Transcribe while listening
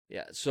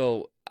Yeah,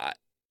 so I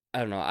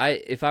don't know.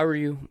 If I were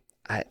you,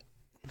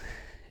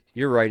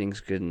 your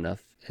writing's good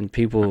enough, and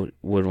people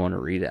would want to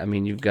read it. I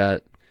mean, you've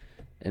got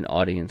an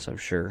audience, I'm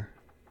sure.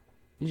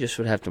 You just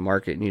would have to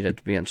market, and you'd have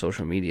to be on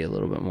social media a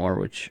little bit more,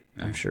 which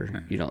I'm sure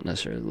you don't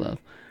necessarily love.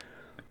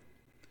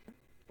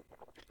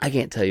 I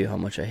can't tell you how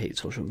much I hate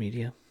social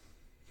media.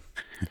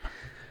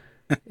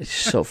 It's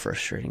so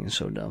frustrating and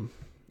so dumb.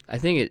 I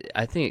think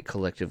it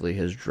collectively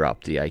has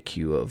dropped the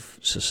IQ of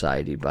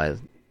society by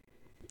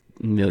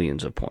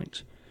millions of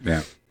points.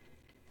 Yeah.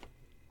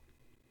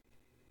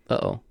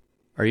 Uh-oh.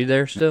 Are you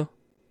there still?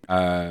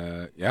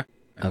 Yeah,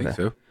 I think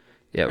so.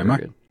 Yeah, Am we're I?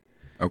 good.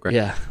 Okay.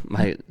 Yeah,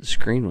 my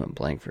screen went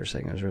blank for a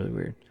second. It was really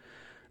weird.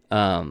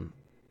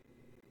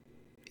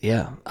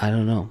 Yeah, I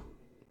don't know.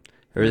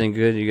 Everything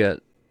good? You got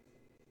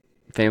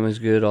family's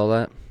good, all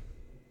that?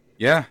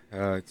 Yeah,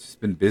 it's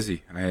just been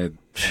busy. I had,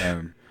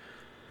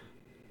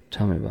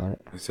 Tell me about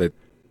it. I said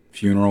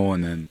funeral,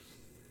 and then,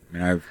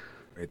 I had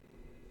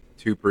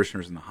 2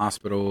 parishioners in the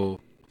hospital,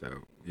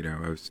 so,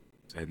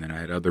 and then I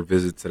had other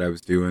visits that I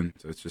was doing,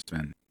 so it's just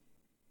been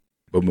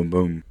boom, boom,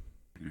 boom,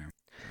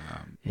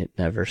 It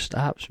never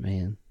stops,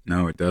 man.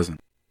 No, it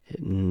doesn't.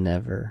 It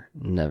never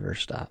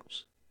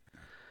stops.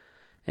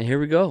 And here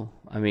we go.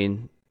 I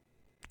mean,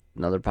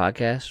 another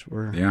podcast.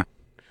 We're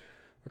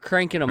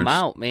cranking them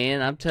out,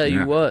 man. I'm telling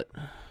you what.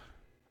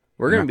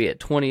 We're going to be at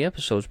 20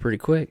 episodes pretty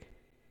quick.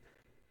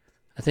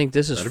 I think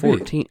this is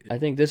 14. I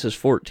think this is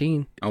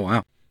 14. Oh,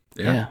 wow.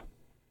 Yeah.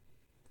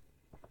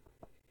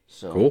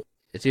 So cool.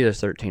 It's either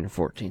 13 or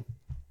 14.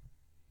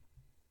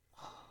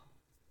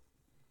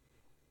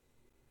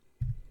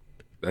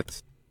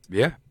 That's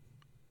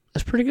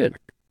pretty good.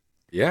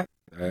 Yeah.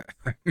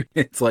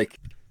 It's like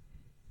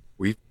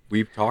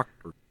we've talked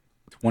for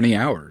 20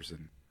 hours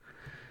and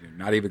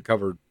not even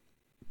covered,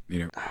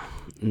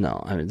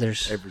 No, I mean,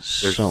 there's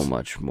so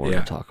much more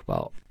to talk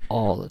about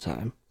all the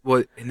time.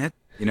 Well, and that,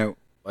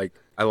 like,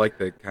 I like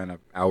the kind of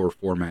hour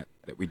format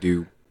that we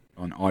do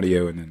on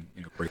audio and then,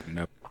 breaking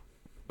it up.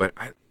 But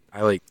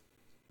I like,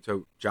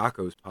 so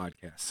Jocko's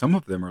podcast, some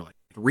of them are like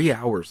 3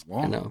 hours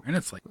long. I know. And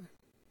it's like,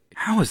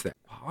 how is that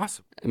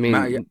possible? I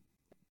mean,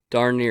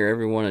 darn near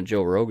every one of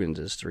Joe Rogan's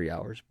is 3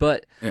 hours.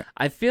 But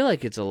I feel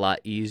like it's a lot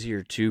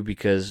easier, too,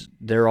 because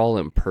they're all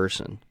in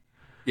person.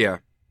 Yeah.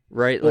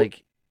 Right? Well,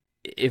 like,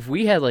 if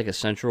we had, like, a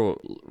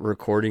central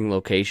recording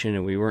location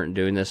and we weren't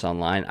doing this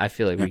online, I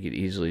feel like we could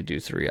easily do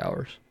 3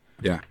 hours.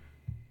 Yeah.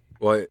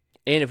 Well,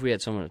 and if we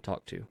had someone to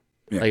talk to.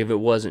 Yeah. Like, if it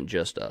wasn't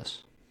just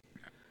us.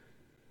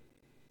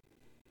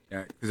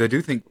 Yeah, because I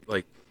do think,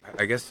 like,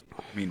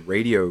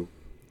 radio,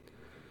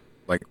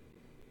 like,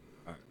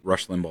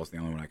 Rush Limbaugh's the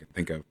only one I can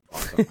think of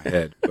off the top of my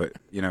head. But,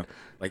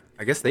 like,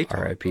 I guess they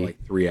talked for,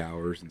 like, 3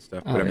 hours and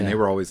stuff. But, they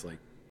were always, like,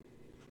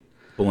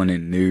 pulling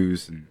in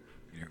news and,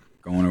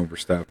 going over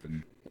stuff.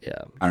 And yeah,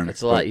 I don't know.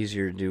 It's a lot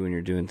easier to do when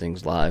you're doing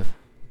things live.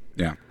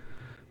 Yeah.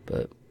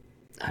 But,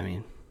 I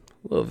mean,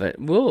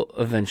 we'll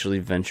eventually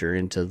venture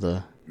into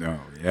the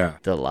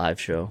live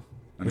show,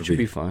 which would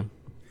be fun.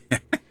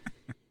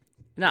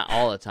 Not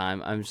all the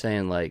time. I'm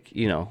saying, like,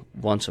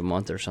 once a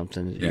month or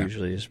something. It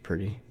usually is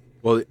pretty.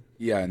 Well,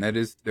 yeah, and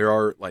there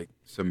are, like,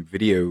 some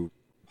video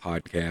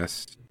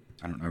podcasts.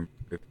 I don't know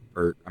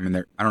I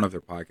don't know if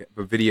they're podcasts,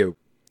 but video,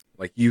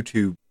 like,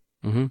 YouTube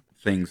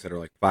things that are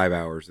like 5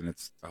 hours, and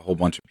it's a whole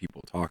bunch of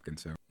people talking.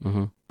 So,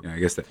 I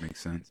guess that makes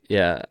sense.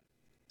 Yeah.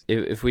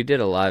 If we did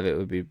a live, it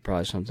would be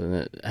probably something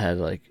that had,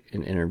 like,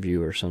 an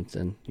interview or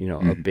something,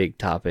 a big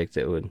topic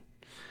that would,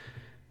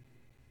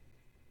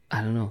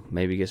 I don't know,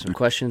 maybe get some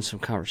questions, some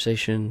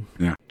conversation,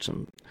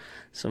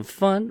 some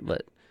fun.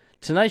 But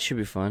tonight should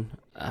be fun.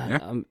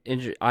 I'm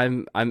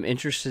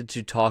interested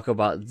to talk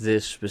about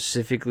this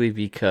specifically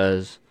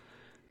because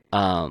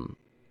of,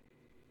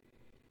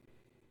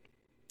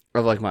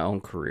 like, my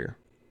own career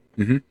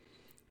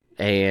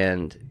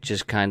and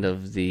just kind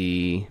of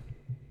the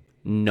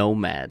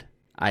nomad.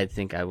 I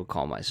think I would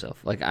call myself.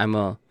 Like, I'm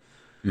a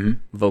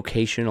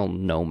vocational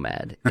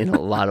nomad in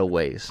a lot of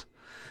ways.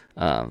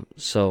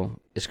 So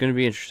it's going to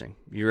be interesting.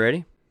 You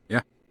ready?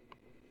 Yeah.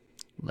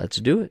 Let's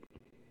do it.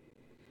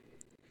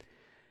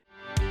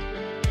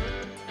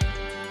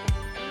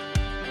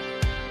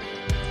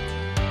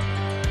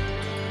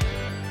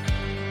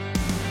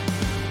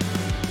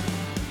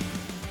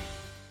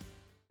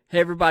 Hey,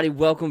 everybody.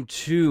 Welcome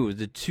to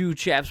the Two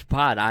Chaps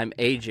Pod. I'm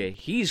AJ.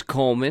 He's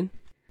Coleman.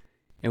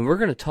 And we're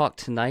going to talk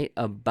tonight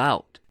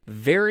about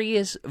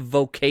various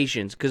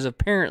vocations, because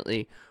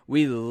apparently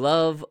we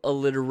love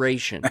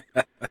alliteration.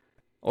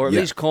 Or at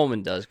least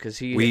Coleman does, because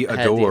we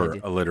adore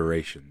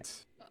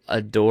alliterations.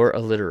 Adore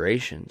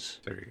alliterations.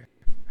 There you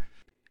go.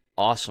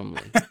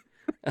 Awesomely.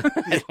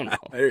 I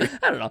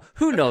don't know.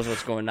 Who knows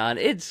what's going on?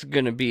 It's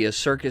going to be a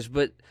circus,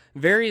 but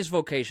various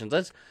vocations.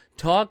 Let's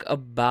talk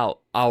about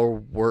our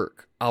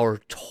work, our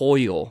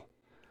toil.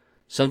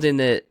 Something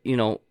that,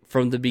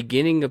 from the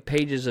beginning of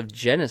pages of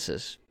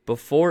Genesis,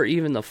 before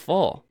even the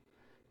fall,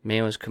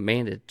 man was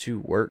commanded to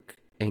work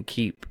and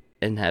keep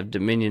and have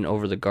dominion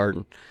over the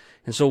garden.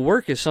 And so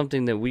work is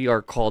something that we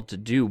are called to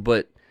do,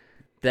 but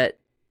that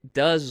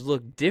does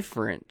look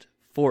different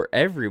for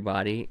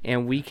everybody,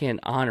 and we can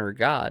honor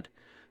God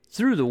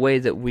through the way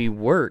that we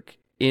work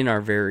in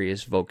our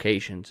various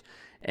vocations.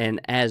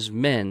 And as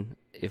men,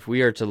 if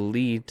we are to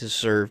lead, to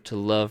serve, to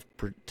love,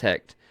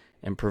 protect,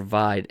 and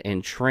provide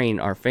and train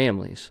our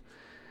families,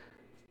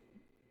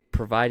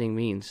 providing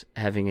means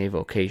having a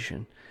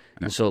vocation.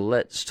 Yeah. And so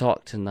let's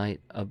talk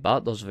tonight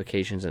about those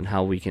vocations and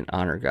how we can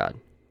honor God.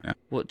 Yeah.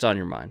 What's on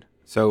your mind?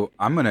 So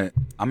I'm gonna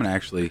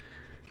actually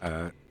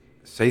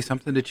say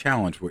something to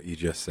challenge what you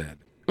just said,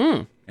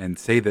 and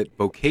say that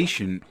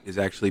vocation is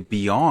actually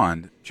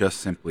beyond just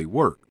simply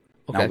work.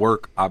 Okay. Now,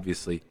 work,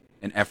 obviously,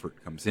 an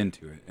effort comes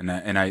into it, and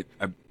I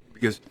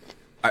because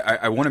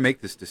I want to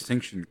make this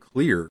distinction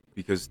clear,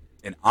 because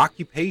an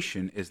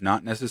occupation is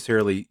not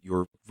necessarily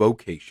your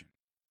vocation.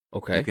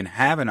 Okay, you can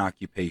have an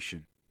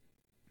occupation,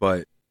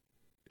 but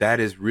that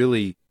is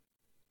really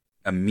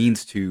a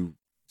means to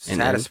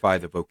satisfy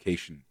the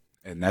vocation,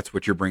 and that's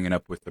what you're bringing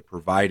up with the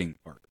providing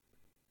part.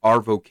 Our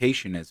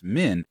vocation as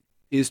men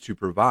is to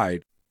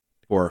provide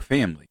for our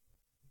family,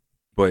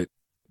 but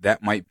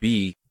that might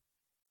be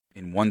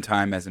in one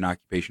time as an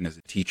occupation as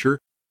a teacher,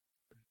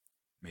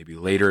 maybe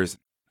later as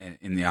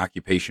in the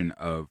occupation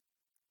of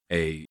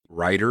a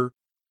writer,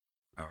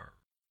 or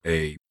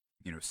a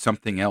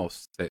something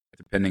else, that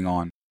depending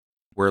on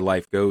where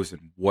life goes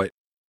and what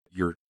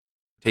you're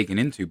taken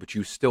into, but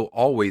you still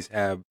always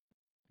have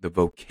the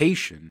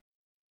vocation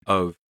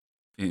of,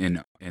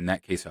 in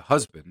that case, a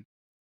husband,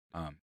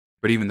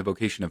 but even the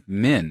vocation of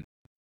men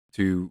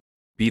to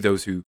be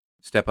those who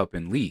step up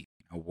and lead.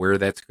 Where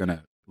that's going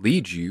to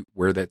lead you,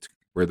 where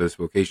those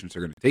vocations are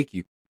going to take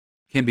you,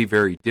 can be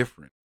very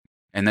different.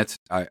 And that's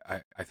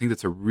I think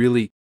that's a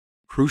really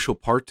crucial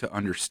part to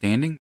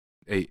understanding,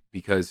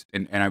 because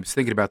and I was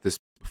thinking about this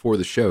before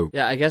the show.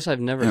 Yeah, I guess I've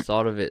never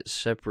thought of it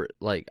separate.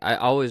 Like, I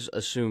always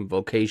assumed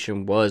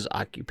vocation was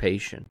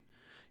occupation.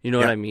 You know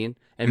what I mean?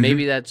 And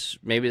maybe that's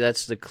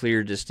the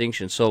clear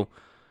distinction. So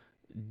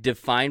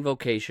define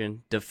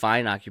vocation,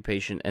 define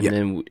occupation, and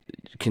then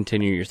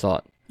continue your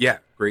thought. Yeah,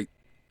 great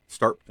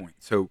start point.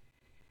 So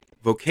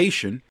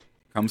vocation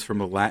comes from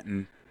the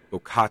Latin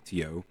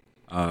vocatio,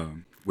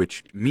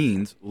 which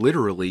means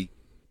literally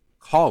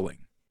calling.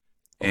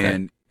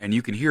 Okay. And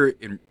you can hear it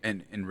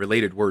in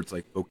related words,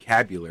 like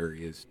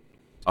vocabulary is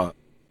a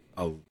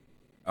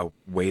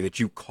way that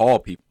you call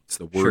people. It's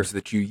the words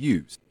that you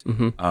use.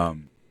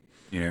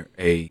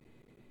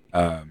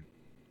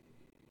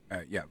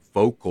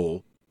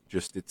 Vocal,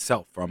 just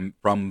itself,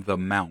 from the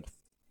mouth,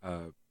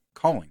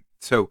 calling.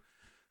 So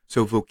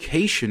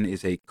vocation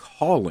is a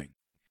calling.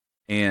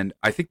 And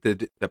I think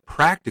the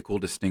practical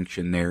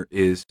distinction there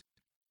is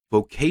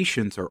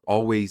vocations are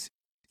always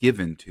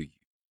given to you,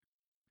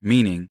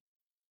 meaning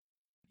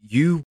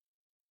you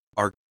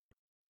are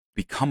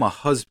become a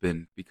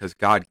husband because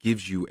God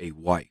gives you a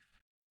wife.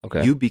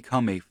 Okay. You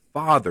become a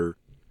father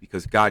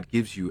because God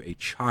gives you a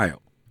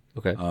child.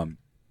 Okay.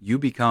 You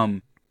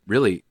become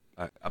really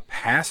a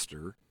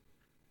pastor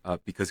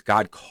because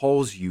God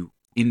calls you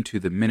into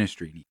the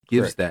ministry, and He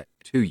gives that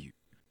to you.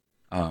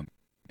 And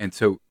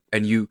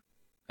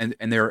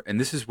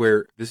this is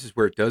where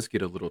it does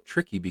get a little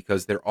tricky,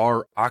 because there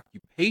are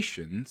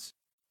occupations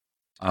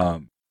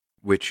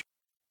which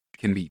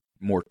can be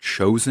more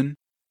chosen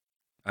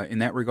in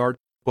that regard,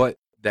 but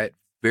that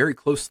very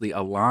closely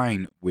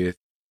align with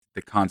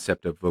the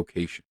concept of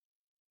vocation.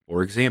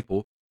 For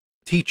example,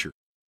 teacher.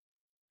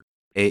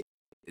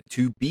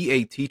 To be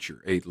a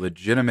teacher, a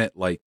legitimate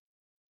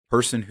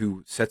person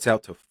who sets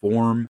out to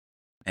form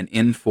and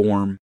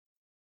inform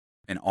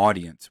an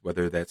audience,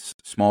 whether that's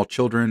small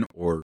children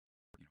or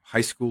high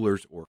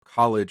schoolers or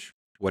college,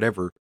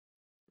 whatever,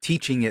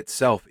 teaching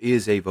itself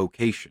is a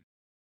vocation.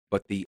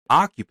 But the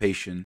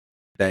occupation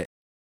that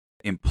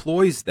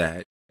employs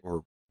that,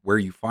 or where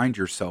you find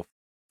yourself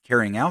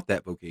carrying out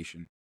that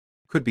vocation,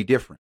 could be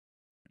different,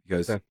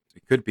 because it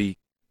could be,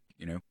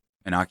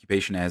 an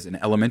occupation as an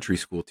elementary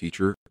school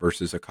teacher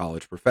versus a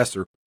college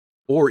professor,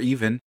 or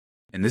even,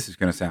 and this is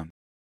going to sound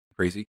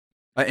crazy,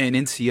 an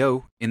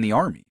NCO in the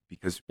Army.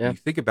 Because when you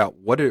think about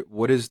what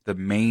is the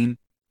main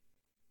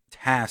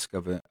task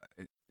of a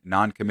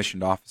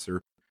non-commissioned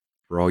officer,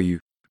 for all you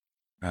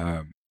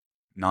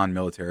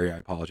non-military, I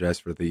apologize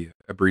for the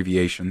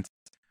abbreviations.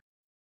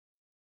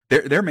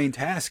 Their main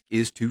task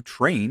is to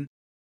train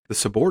the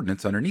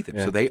subordinates underneath them.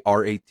 So they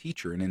are a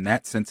teacher, and in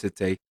that sense,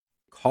 it's a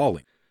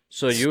calling.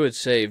 So you would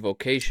say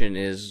vocation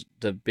is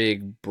the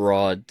big,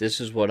 broad,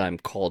 this is what I'm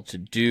called to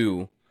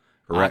do.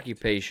 Correct.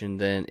 Occupation,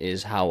 then,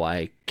 is how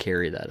I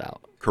carry that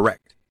out.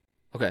 Correct.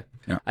 Okay.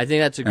 Yeah. I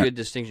think that's a good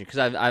distinction, because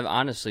I've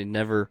honestly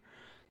never,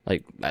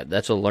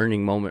 that's a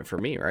learning moment for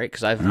me, right?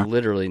 Because I've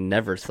literally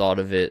never thought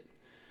of it.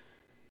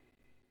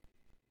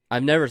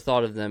 I've never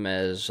thought of them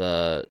as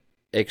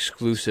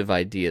exclusive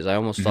ideas. I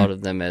almost thought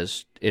of them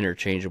as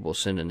interchangeable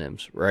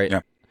synonyms, right? Yeah.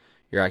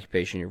 Your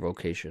occupation, your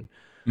vocation.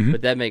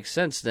 But that makes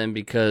sense then,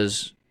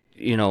 because,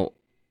 so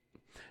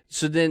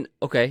then,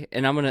 okay,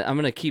 and I'm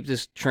gonna keep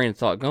this train of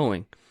thought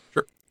going.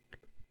 Sure.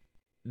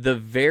 The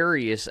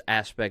various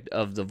aspect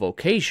of the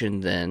vocation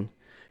then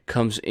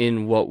comes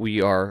in what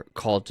we are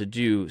called to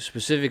do,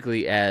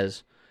 specifically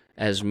as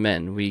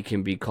men. We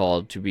can be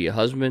called to be a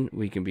husband.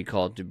 We can be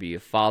called to be a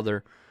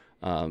father.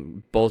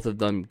 Both of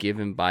them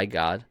given by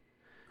God.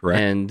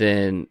 Correct. And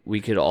then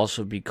we could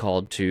also be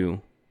called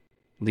to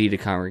lead a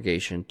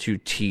congregation, to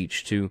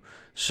teach, to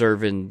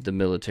serve in the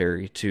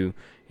military, to,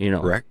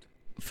 Correct.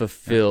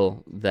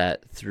 fulfill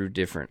that through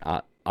different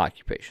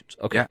occupations.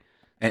 Okay.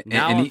 Yeah.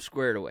 Now I'm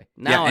squared away.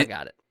 Now I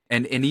got it.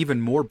 And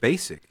even more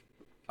basic,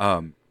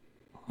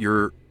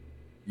 your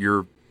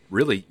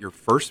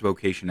first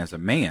vocation as a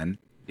man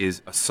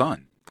is a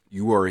son.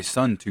 You are a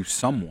son to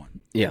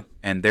someone. Yeah.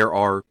 And there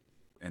are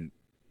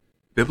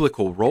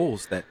biblical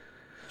roles that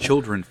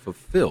children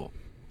fulfill.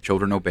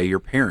 Children obey your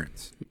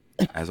parents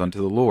as unto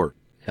the Lord.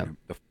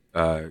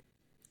 Yeah.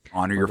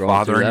 Honor your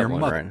father and your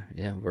mother. Right.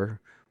 Yeah,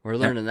 we're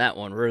learning that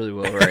one really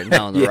well right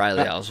now in the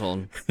Riley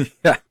household.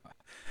 Yeah.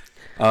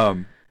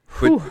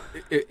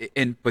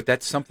 But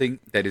that's something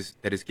that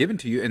is given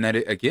to you, and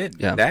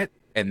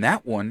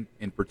that one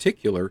in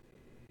particular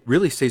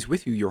really stays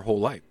with you your whole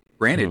life.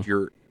 Granted,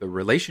 the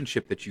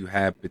relationship that you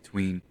have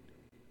between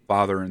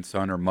father and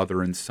son or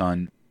mother and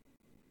son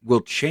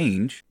will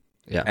change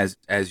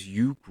as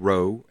you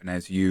grow and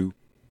as you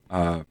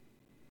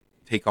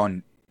take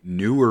on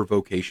newer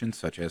vocations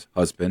such as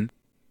husband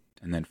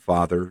and then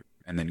father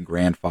and then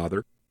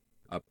grandfather.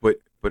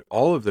 But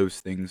all of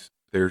those things,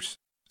 there's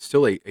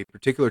still a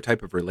particular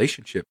type of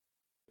relationship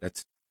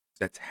that's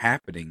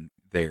happening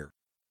there.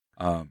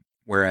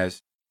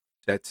 Whereas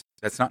that's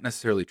not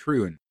necessarily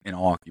true in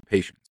all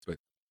occupations. But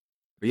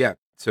yeah,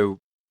 so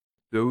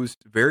those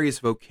various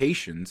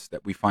vocations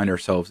that we find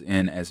ourselves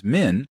in as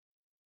men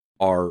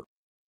are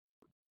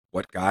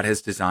what God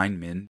has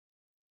designed men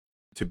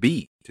to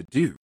be, to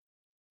do.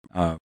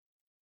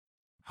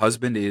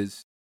 Husband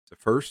is the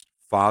first,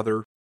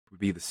 father would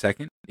be the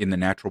second in the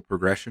natural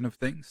progression of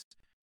things.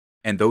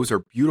 And those are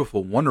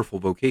beautiful, wonderful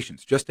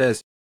vocations, just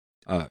as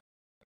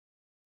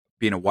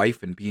being a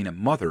wife and being a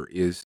mother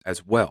is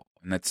as well.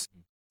 And that's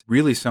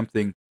really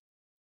something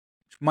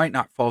which might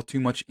not fall too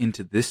much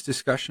into this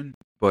discussion,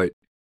 but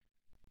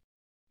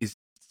is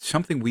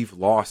something we've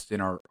lost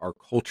in our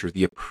culture,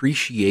 the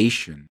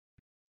appreciation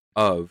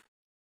of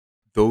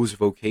those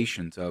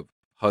vocations of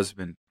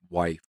husband,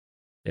 wife,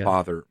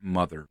 father,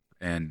 mother,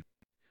 and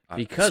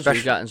because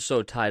we've gotten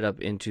so tied up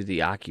into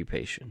the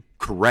occupation.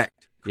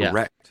 Correct.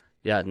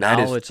 Yeah,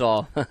 now it's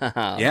all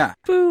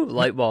boo,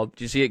 light bulb.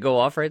 Do you see it go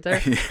off right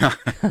there? Yeah.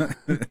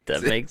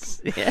 That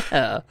makes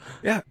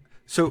Yeah.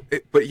 So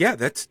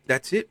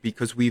that's it,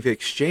 because we've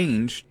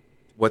exchanged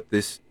what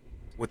these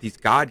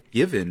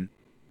God-given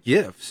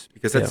gifts,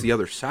 because that's the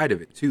other side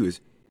of it too,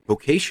 is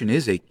vocation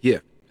is a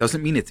gift.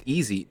 Doesn't mean it's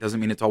easy, doesn't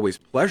mean it's always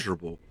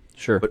pleasurable.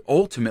 Sure. But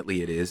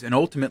ultimately it is, and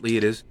ultimately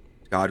it is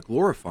God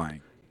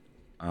glorifying.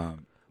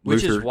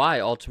 Which is why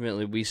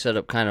ultimately we set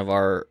up kind of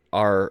our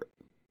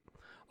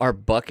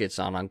buckets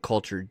on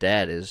culture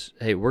dad is,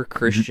 hey, we're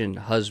Christian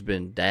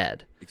husband,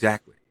 dad.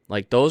 Exactly.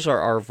 Like those are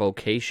our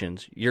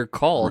vocations. You're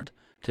called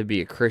to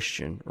be a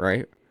Christian,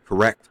 right?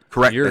 Correct.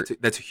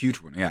 That's a huge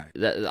one. Yeah.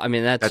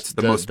 That's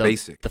the most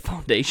basic, the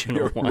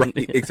foundational one.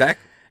 Right.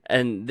 Exactly.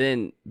 And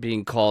then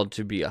being called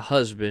to be a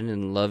husband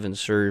and love and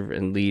serve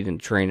and lead and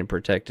train and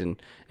protect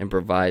and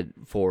provide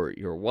for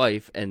your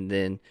wife. And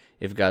then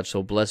if God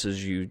so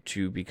blesses you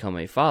to become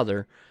a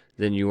father,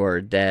 then you are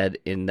a dad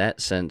in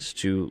that sense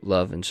to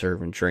love and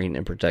serve and train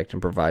and protect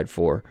and provide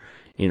for,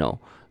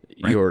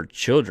 your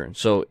children.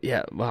 So,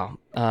 yeah, wow.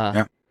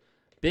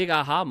 Big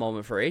aha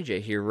moment for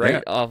AJ here,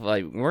 right off.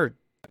 Like, we're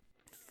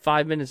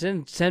 5 minutes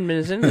in, 10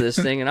 minutes into this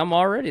thing, and I'm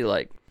already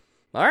like,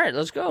 all right,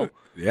 let's go.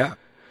 Yeah.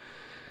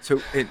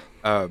 So, and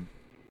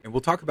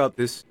we'll talk about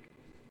this.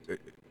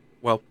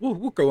 Well,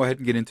 we'll go ahead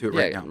and get into it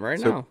right now.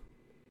 Now.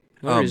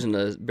 No reason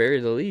to bury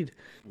the lead.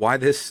 Why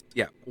this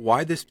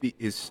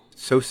is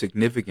so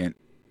significant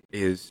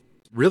is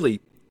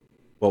really,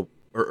 well,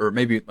 or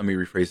maybe let me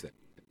rephrase that.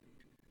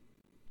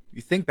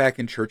 You think back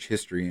in church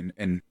history,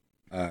 and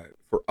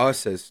for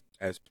us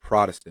as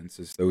Protestants,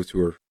 as those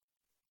who are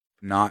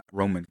not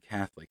Roman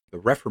Catholic, the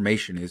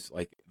Reformation is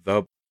like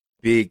the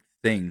big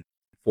thing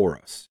for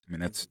us. I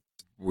mean, that's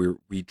where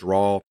we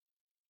draw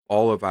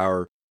all of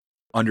our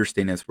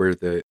understanding. That's where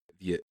the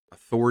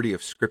authority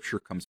of Scripture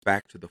comes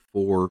back to the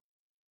fore.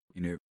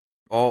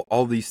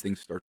 All these things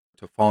start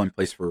to fall in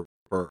place for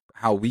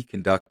how we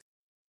conduct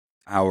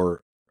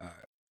our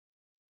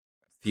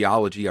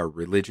theology, our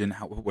religion,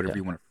 whatever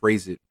you want to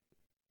phrase it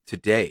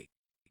today.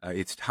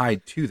 It's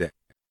tied to that.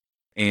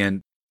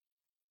 And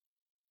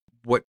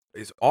what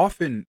is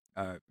often,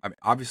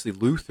 obviously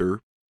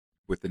Luther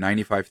with the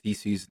 95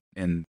 Theses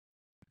and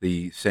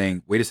the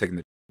saying, wait a second,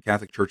 the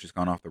Catholic Church has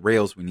gone off the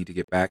rails. We need to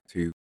get back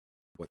to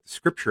what the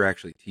Scripture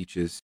actually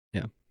teaches.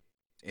 Yeah.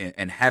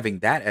 And having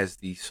that as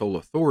the sole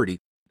authority,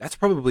 that's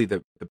probably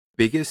the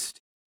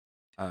biggest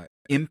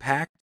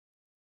impact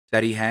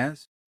that he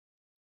has.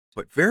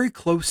 But very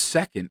close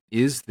second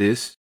is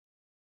this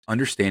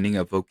understanding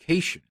of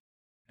vocation.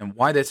 And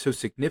why that's so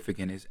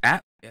significant is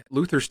at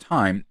Luther's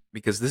time,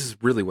 because this is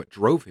really what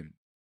drove him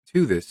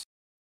to this,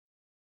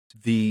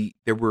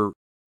 there were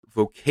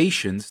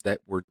vocations that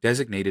were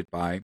designated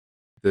by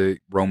the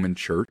Roman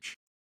Church,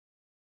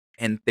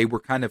 and they were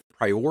kind of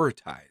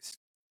prioritized.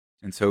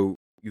 And so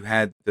you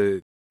had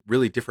the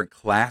really different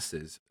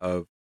classes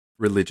of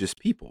religious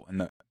people,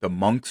 and the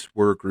monks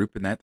were a group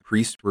in that, the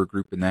priests were a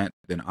group in that.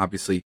 Then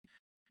obviously,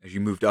 as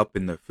you moved up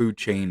in the food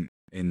chain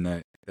in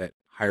that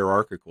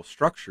hierarchical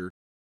structure,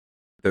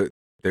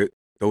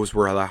 those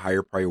were the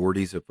higher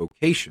priorities of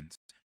vocations.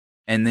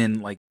 And then,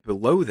 like,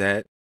 below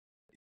that,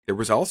 there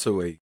was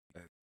also a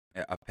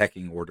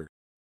pecking order.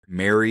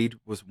 Married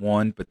was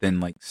one, but then,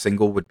 like,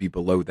 single would be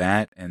below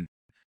that. And,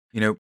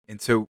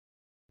 and so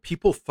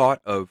people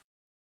thought of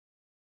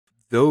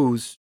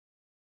those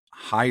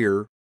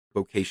higher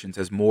vocations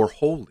as more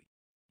holy.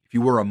 If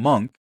you were a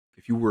monk,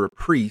 if you were a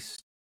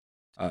priest,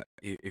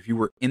 if you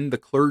were in the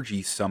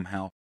clergy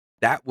somehow,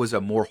 that was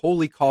a more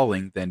holy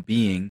calling than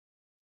being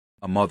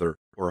a mother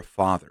or a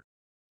father.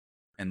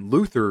 And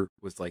Luther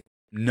was like,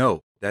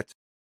 no, that's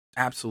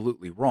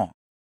absolutely wrong.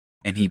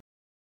 And he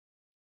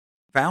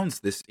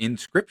founds this in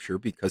Scripture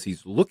because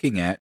he's looking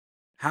at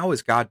how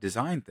has God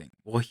designed things.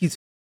 Well, he's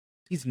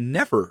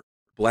never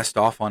blessed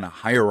off on a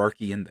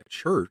hierarchy in the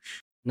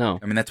church. No.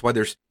 I mean, that's why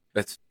there's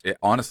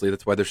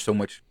so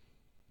much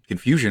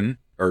confusion,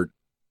 or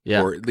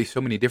at least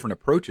so many different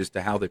approaches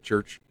to how the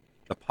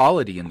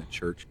polity in the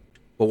church.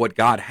 But what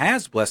God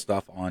has blessed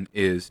off on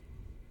is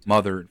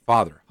mother and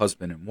father,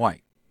 husband and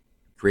wife.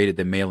 Created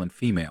them male and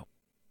female.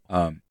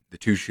 The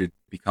two should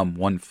become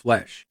one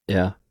flesh.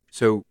 Yeah.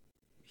 So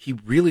he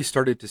really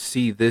started to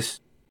see this,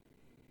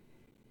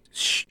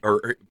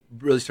 or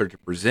really started to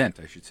present,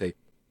 I should say,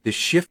 this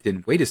shift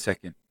in, wait a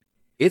second,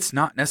 it's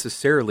not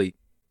necessarily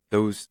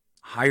those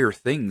higher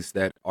things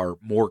that are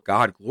more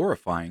God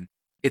glorifying.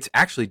 It's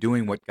actually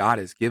doing what God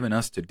has given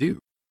us to do.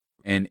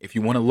 And if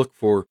you want to look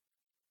for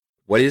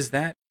what is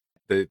that,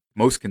 the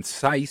most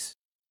concise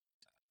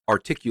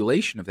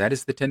articulation of that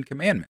is the Ten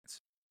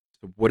Commandments.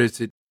 So what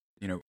is it,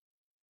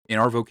 in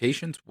our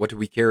vocations, what do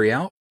we carry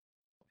out?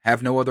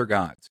 Have no other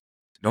gods.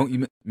 Don't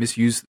you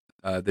misuse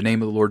the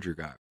name of the Lord your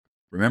God.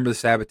 Remember the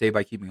Sabbath day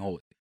by keeping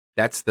holy.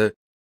 That's the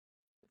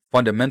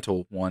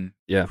fundamental one,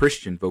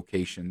 Christian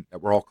vocation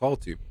that we're all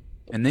called to.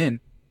 And then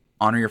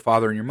honor your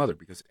father and your mother,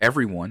 because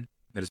everyone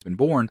that has been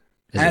born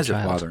has a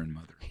father and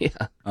mother.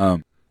 Yeah.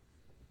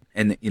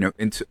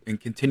 And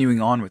continuing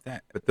on with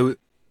that, but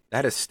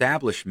that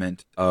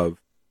establishment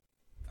of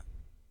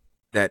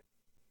that,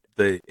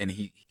 and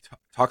he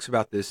talks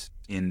about this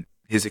in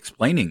his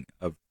explanation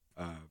of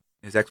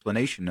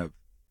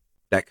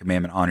that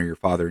commandment, honor your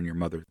father and your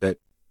mother, that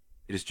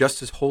it is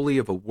just as holy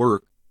of a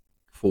work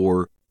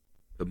for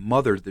the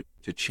mother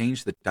to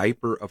change the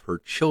diaper of her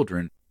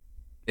children,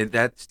 and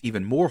that's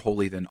even more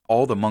holy than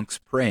all the monks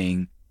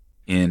praying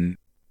in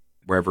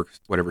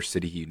whatever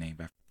city he named.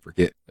 I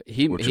forget.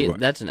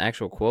 That's an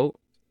actual quote?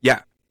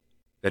 Yeah.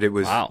 That it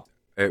was. Wow.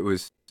 It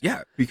was,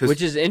 because.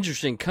 Which is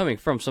interesting coming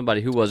from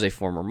somebody who was a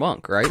former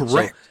monk, right?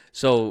 Correct.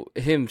 So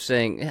him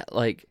saying,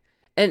 like,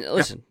 and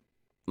listen,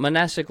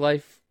 monastic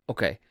life,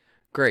 okay,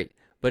 great.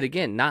 But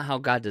again, not how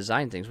God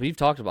designed things. We've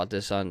talked about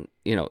this on,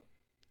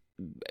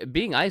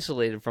 being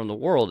isolated from the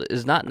world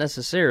is not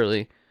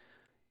necessarily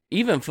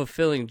even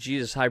fulfilling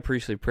Jesus' high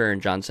priestly prayer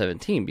in John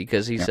 17,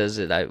 because he says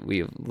that we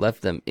have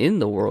left them in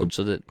the world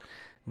so that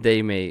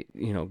they may,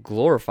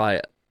 glorify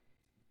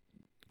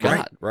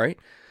God, right?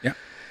 Yeah.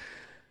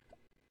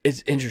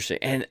 It's interesting.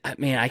 And,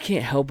 man, I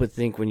can't help but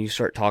think when you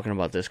start talking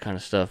about this kind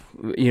of stuff,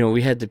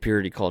 we had the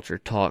purity culture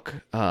talk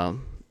a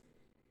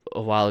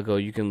while ago.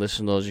 You can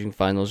listen to those. You can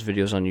find those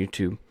videos on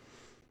YouTube.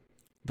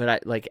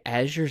 But,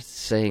 as you're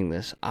saying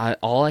this,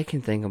 all I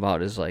can think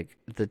about is,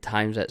 the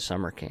times at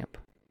summer camp.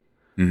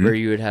 Mm-hmm. Where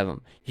you would have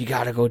them, you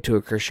got to go to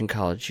a Christian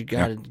college. You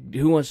got to,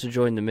 who wants to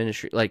join the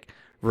ministry?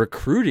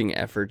 Recruiting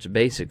efforts,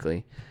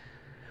 basically.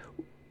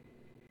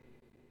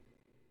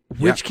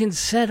 Which can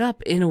set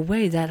up, in a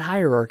way, that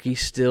hierarchy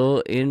still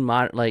in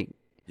modern,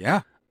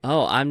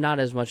 oh, I'm not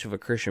as much of a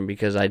Christian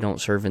because I don't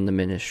serve in the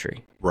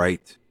ministry.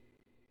 Right.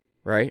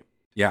 Right?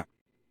 Yeah.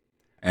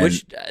 And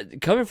which,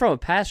 coming from a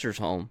pastor's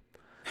home,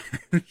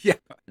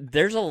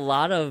 there's a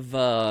lot of,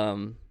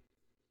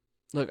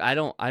 look, I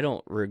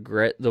don't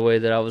regret the way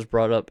that I was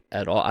brought up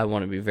at all. I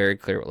want to be very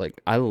clear.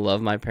 I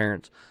love my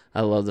parents.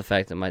 I love the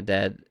fact that my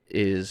dad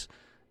is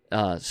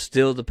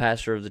still the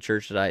pastor of the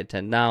church that I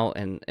attend now,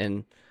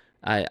 and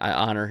I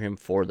honor him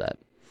for that.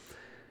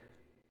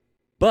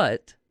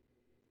 But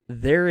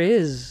there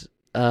is,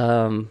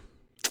 it's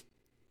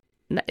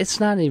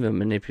not even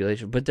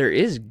manipulation, but there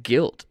is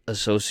guilt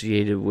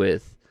associated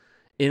with,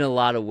 in a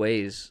lot of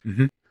ways.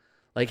 Mm-hmm.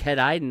 Had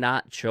I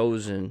not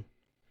chosen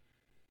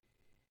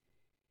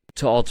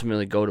to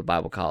ultimately go to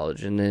Bible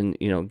college and then,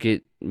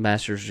 get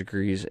master's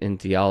degrees in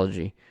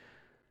theology,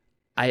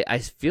 I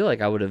feel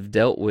like I would have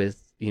dealt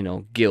with,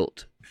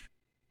 guilt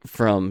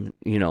from,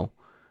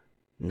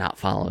 not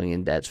following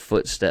in Dad's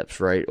footsteps,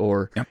 right?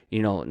 Or,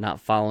 not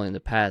following the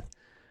path,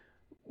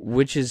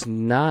 which is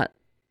not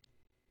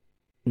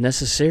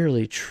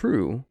necessarily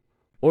true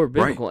or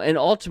biblical. Right. And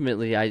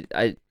ultimately,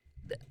 I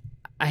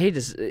I hate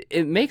this.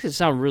 It makes it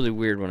sound really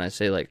weird when I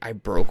say like I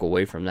broke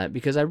away from that,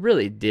 because I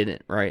really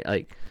didn't, right?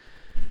 Like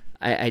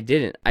I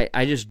didn't.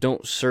 I just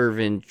don't serve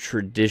in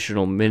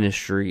traditional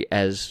ministry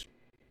as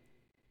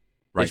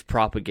is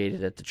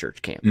propagated at the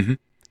church camp. Mm-hmm.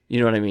 You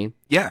know what I mean?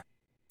 Yeah.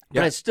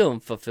 But I still am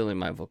fulfilling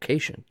my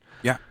vocation.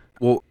 Yeah.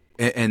 Well,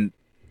 and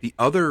the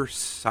other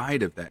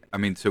side of that, I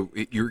mean, so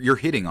you're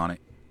hitting on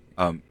it,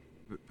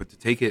 but to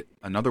take it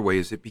another way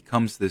is it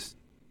becomes this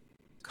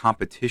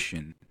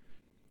competition,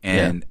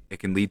 and it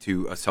can lead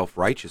to a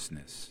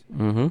self-righteousness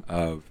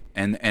of,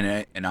 and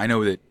I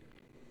know that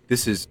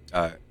this is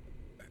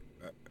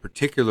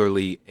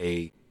particularly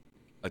a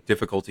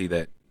difficulty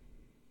that,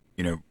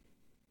 you know,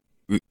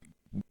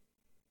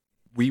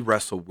 we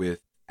wrestle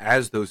with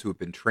as those who have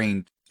been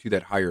trained to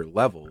that higher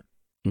level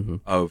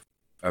of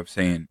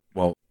saying,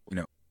 well, you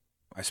know,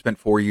 I spent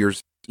 4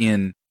 years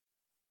in,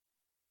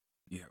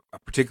 you know, a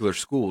particular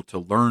school to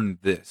learn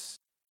this,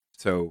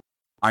 so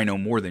I know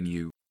more than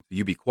you.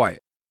 You be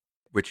quiet.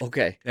 Which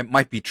it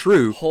might be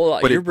true. Hold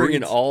on, but you're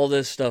bringing all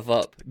this stuff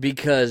up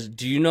because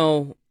do you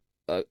know?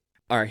 All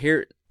right,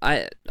 here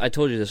I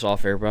told you this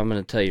off air, but I'm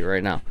going to tell you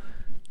right now.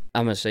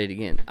 I'm going to say it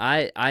again.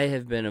 I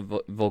have been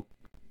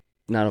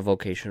not a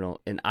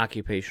vocational, an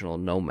occupational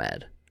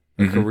nomad,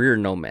 a career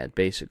nomad,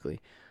 basically.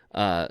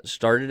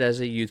 Started as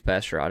a youth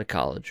pastor out of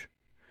college.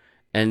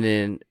 And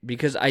then,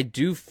 because I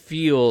do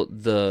feel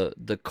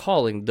the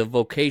calling, the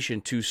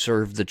vocation to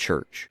serve the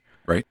church.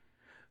 Right.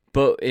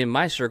 But in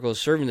my circle,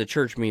 serving the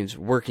church means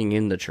working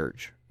in the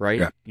church, right?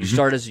 Yeah. You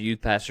start as a youth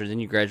pastor,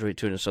 then you graduate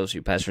to an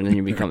associate pastor, and then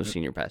you become a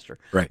senior pastor.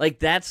 Right. Like,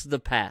 that's the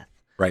path.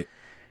 Right.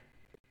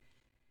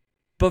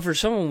 But for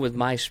someone with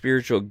my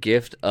spiritual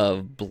gift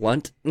of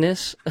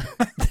bluntness,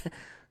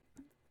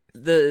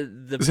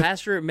 the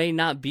pastorate may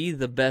not be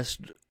the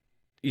best,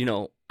 you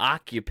know,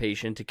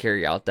 occupation to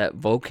carry out that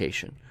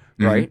vocation,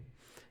 right?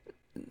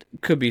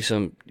 Could be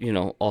some, you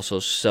know, also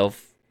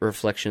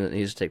self-reflection that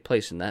needs to take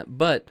place in that.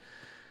 But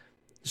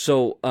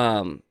so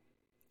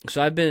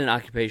I've been an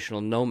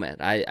occupational nomad.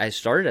 I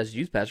started as a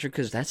youth pastor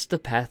because that's the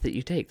path that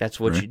you take. That's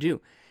what you do.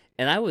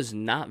 And I was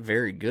not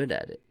very good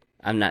at it.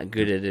 I'm not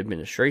good at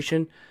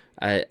administration.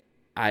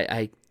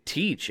 I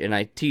teach, and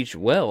I teach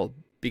well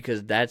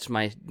because that's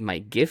my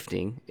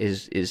gifting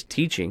is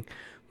teaching.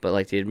 But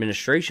like the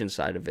administration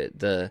side of it,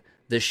 the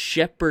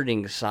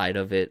shepherding side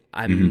of it,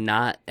 I'm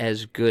not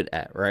as good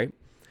at, right?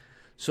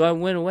 So I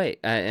went away.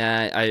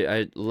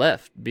 I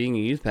left being a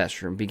youth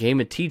pastor and became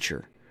a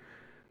teacher.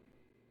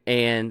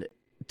 And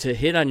to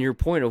hit on your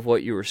point of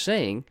what you were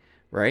saying,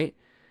 right?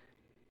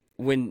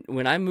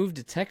 When I moved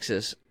to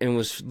Texas and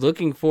was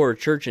looking for a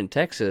church in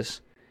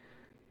Texas,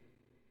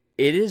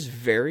 it is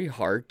very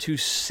hard to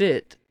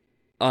sit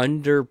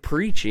under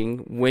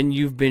preaching when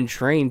you've been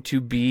trained to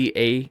be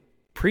a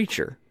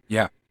preacher.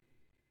 Yeah.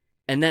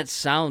 And that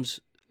sounds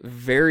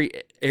very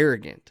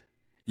arrogant.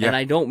 Yeah. And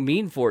I don't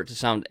mean for it to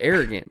sound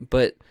arrogant,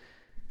 but,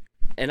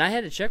 and I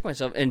had to check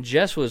myself, and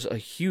Jess was a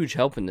huge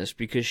help in this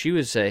because she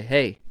would say,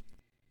 hey,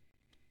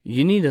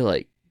 you need to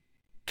like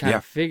kind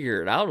of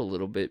figure it out a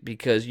little bit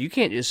because you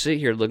can't just sit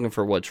here looking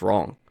for what's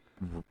wrong.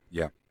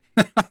 Yeah.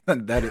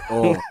 That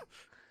is,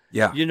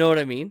 yeah. You know what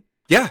I mean?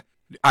 Yeah,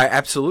 I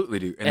absolutely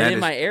do. And in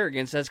my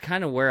arrogance, that's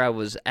kind of where I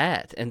was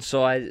at. And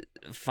so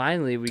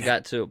we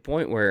got to a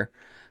point where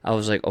I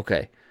was like,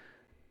 okay,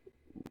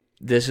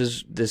 this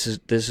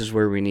is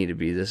where we need to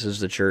be. This is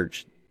the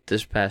church.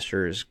 This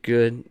pastor is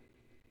good.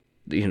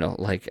 You know,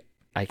 like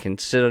I can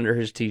sit under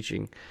his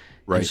teaching.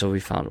 Right. And so we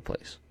found a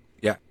place.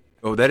 Yeah.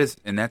 Oh, that's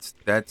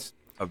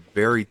a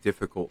very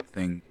difficult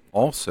thing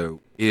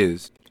also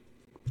is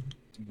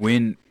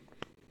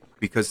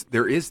because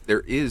there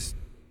is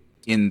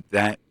in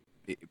that,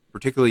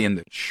 particularly in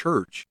the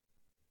church,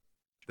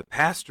 the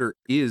pastor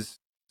is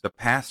the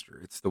pastor.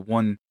 It's the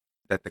one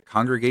that the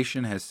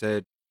congregation has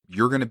said,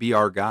 you're going to be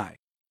our guy.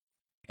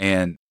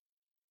 And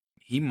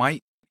he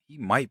might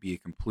be a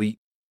complete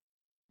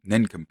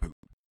nincompoop.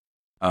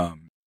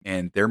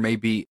 And there may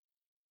be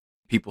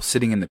people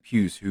sitting in the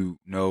pews who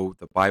know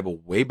the Bible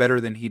way better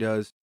than he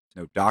does,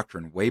 know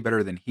doctrine way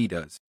better than he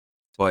does.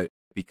 But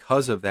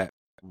because of that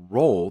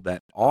role,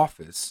 that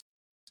office,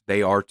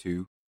 they are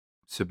to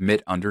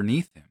submit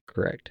underneath him.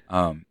 Correct.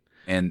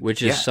 And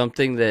which is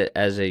something that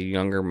as a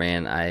younger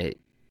man, I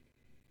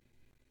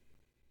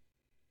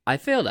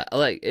failed at.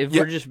 Like, if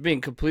we're just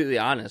being completely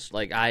honest,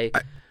 like I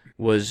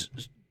was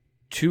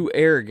too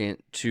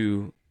arrogant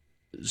to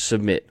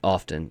submit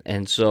often.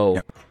 And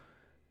so,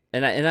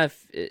 and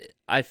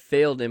I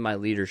failed in my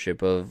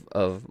leadership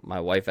of my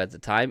wife at the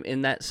time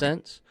in that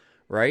sense.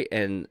 Right.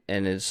 And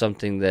it's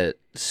something that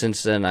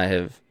since then I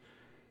have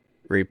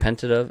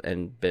repented of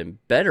and been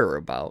better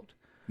about.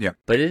 Yeah.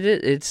 But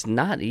it's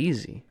not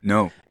easy.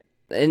 No.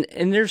 And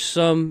there's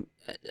some,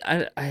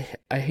 I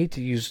hate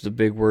to use the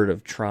big word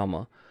of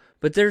trauma,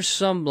 but there's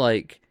some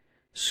like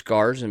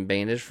scars and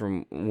bandage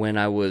from when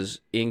I was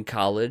in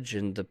college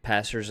and the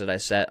pastors that I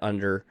sat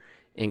under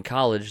in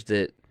college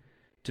that,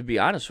 to be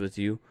honest with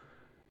you,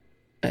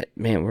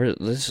 man,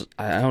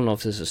 I don't know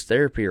if this is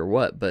therapy or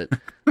what, but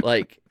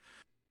like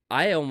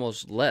I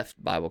almost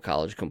left Bible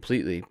college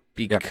completely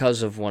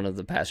because of one of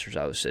the pastors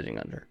I was sitting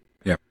under.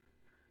 Yeah.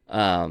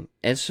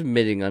 And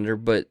submitting under,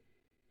 but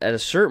at a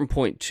certain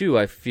point too,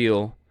 I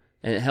feel,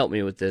 and it helped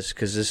me with this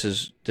because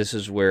this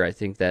is where I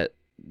think that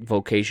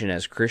vocation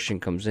as Christian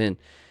comes in.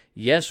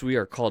 Yes, we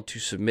are called to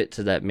submit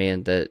to that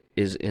man that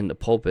is in the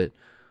pulpit,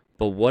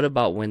 but what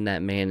about when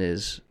that man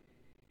is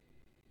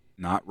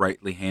not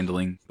rightly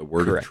handling the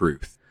word of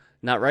truth?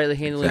 Not rightly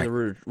handling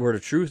the word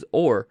of truth,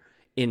 or,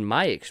 in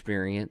my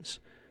experience,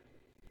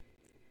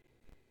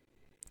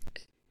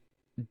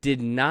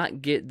 did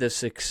not get the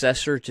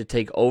successor to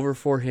take over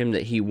for him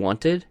that he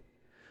wanted,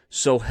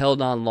 so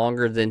held on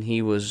longer than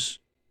he was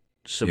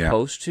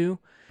supposed to.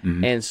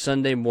 Mm-hmm. And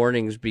Sunday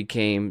mornings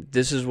became,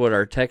 this is what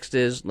our text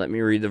is, let me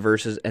read the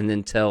verses, and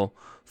then tell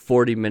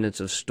 40 minutes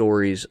of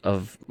stories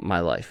of my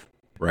life.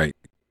 Right?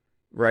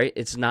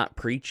 It's not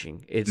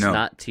preaching. It's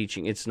not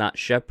teaching. It's not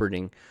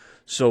shepherding.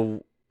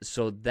 So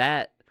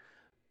that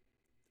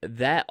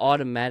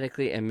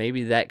automatically, and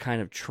maybe that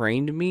kind of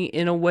trained me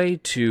in a way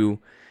to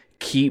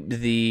keep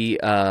the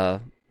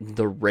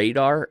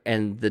radar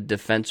and the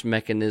defense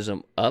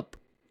mechanism up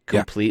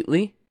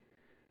completely,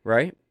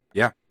 right?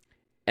 Yeah.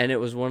 And it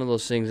was one of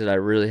those things that I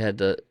really had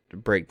to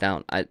break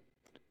down.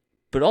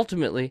 But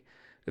ultimately,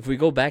 if we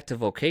go back to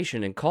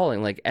vocation and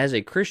calling, like as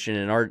a Christian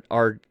and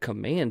our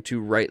command to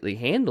rightly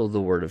handle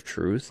the word of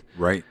truth,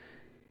 right?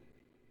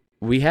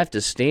 We have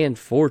to stand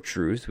for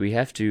truth. We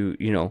have to,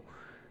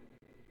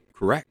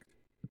 correct.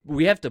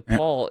 We have to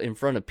Paul in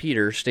front of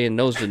Peter, stand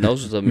nose to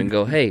nose with them and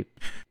go, hey,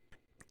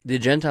 the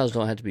Gentiles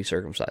don't have to be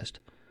circumcised.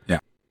 Yeah.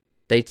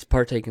 They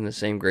partake in the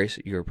same grace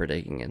that you're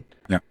partaking in.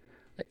 Yeah.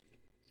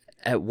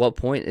 At what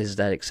point is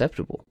that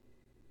acceptable?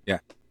 Yeah.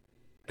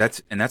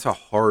 That's a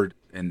hard,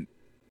 and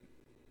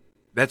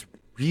that's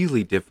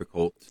really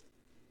difficult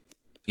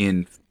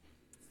in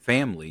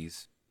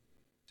families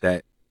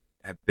that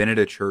have been at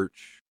a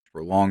church for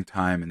a long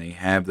time and they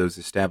have those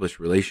established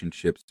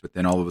relationships, but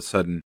then all of a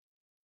sudden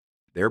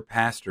their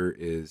pastor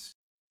is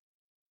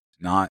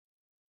not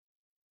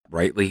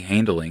rightly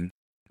handling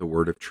the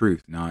word of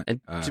truth.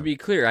 And to be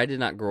clear, I did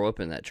not grow up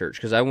in that church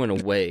because I went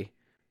away.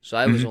 So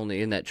I was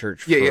only in that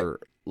church for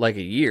like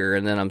a year,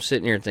 and then I'm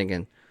sitting here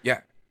thinking,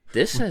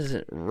 this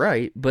isn't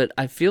right, but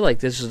I feel like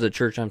this is the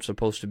church I'm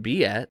supposed to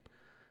be at,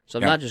 so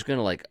I'm not just going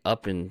to like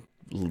up and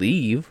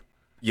leave.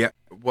 Yeah,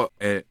 well,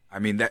 I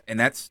mean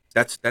that's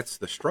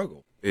the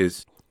struggle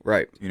is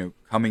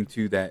coming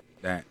to that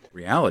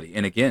reality.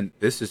 And again,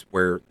 this is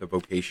where the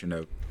vocation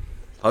of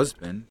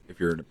husband, if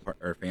you're in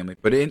a family,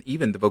 but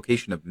even the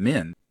vocation of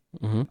men,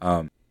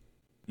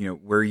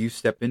 where you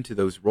step into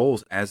those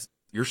roles as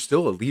you're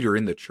still a leader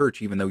in the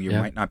church, even though you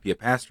might not be a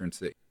pastor, and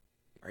say,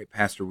 all right,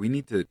 pastor, we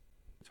need to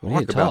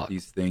talk about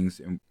these things.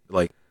 And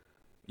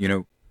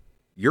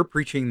you're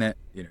preaching that,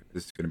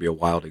 this is going to be a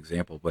wild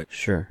example, but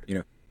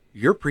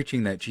you're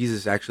preaching that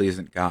Jesus actually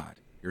isn't God.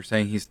 You're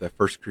saying he's the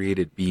first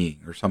created being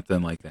or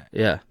something like that.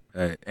 Yeah.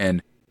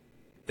 And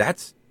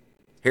that's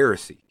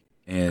heresy.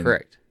 And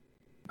correct.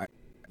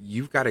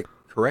 You've got to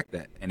correct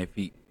that. And if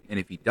he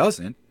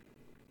doesn't,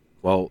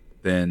 well,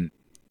 then,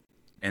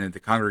 and if the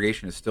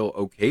congregation is still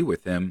okay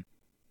with him,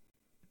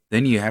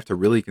 then you have to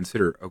really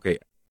consider, okay,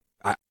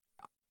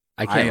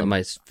 I can't let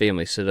my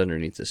family sit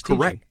underneath this teaching.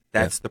 Correct.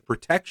 That's the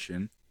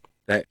protection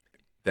that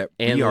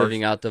and we are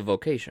living out the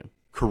vocation.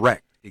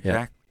 Correct.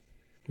 Exactly.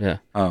 Yeah.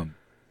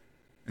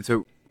 And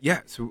so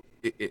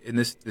in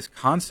this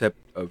concept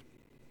of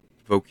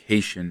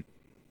vocation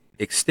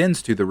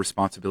extends to the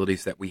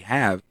responsibilities that we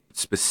have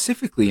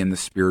specifically in the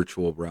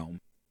spiritual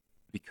realm,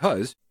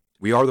 because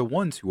we are the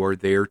ones who are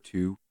there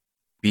to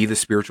be the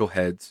spiritual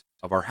heads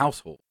of our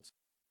households.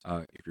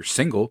 If you're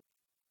single,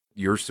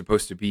 you're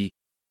supposed to be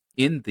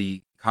in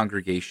the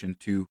congregation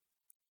to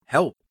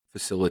help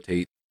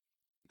facilitate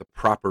the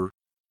proper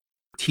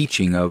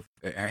teaching of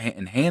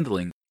and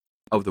handling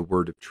of the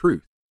word of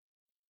truth.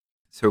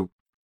 So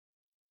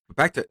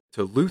back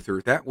to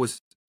Luther, that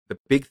was the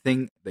big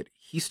thing that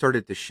he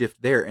started to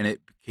shift there, and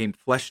it became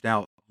fleshed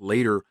out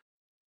later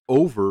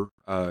over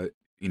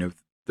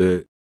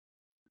the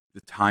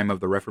time of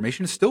the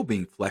Reformation. Is still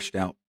being fleshed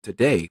out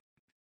today,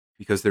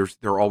 because there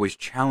are always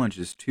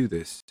challenges to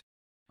this,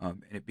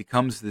 and it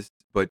becomes this.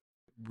 But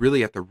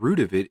really, at the root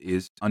of it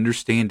is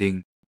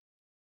understanding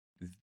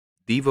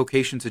the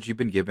vocations that you've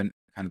been given,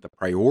 kind of the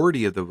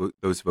priority of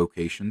those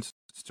vocations,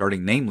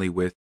 starting namely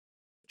with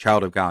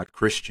child of God,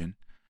 Christian.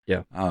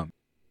 Yeah.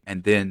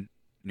 And then,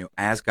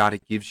 as God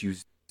gives you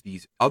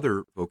these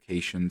other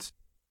vocations,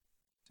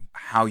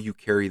 how you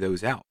carry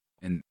those out.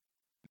 And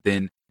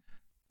then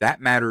that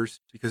matters,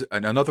 because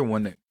another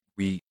one that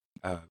we've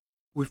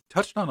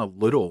touched on a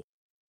little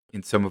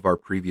in some of our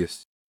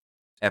previous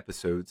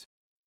episodes,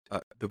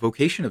 the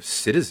vocation of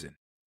citizen.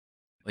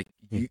 Like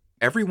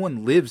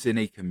everyone lives in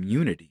a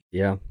community.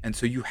 Yeah. And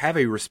so you have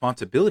a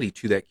responsibility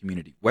to that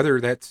community, whether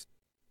that's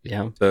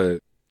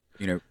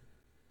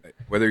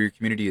whether your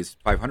community is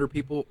 500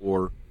 people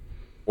or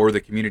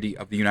the community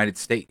of the United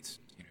States.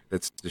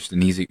 That's just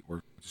an easy,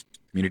 or just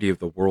community of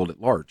the world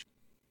at large.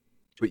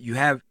 but you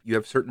have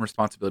certain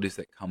responsibilities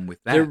that come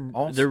with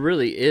that. There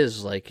really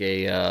is like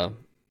a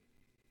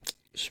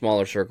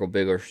smaller circle,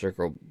 bigger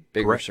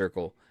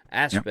circle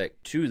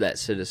aspect to that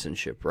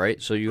citizenship,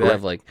 right? So you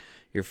have like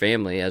your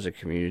family as a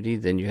community,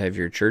 then you have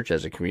your church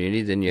as a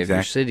community, then you have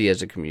your city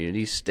as a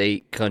community,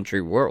 state,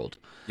 country, world.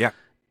 Yeah.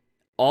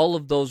 All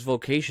of those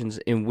vocations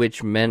in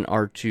which men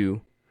are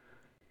to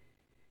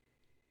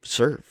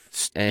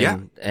serve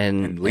and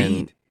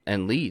lead.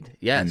 And lead.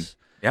 Yes.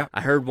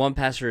 I heard one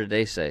pastor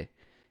today say,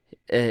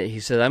 he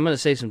said, I'm going to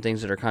say some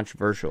things that are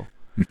controversial,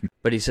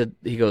 but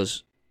he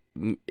goes,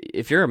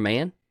 if you're a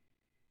man,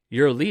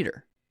 you're a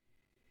leader.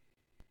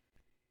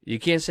 You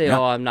can't say,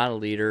 "Oh, I'm not a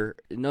leader."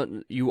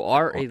 No, you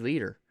are a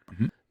leader.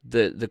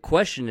 Mm-hmm. The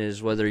question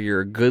is whether you're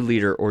a good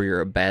leader or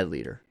you're a bad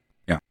leader.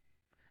 Yeah.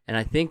 And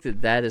I think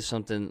that is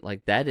something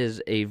like that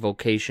is a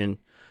vocation,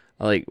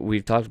 like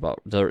we've talked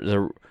about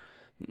the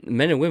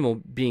men and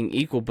women being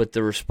equal, but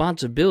the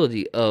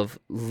responsibility of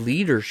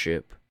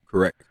leadership,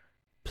 correct,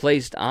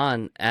 placed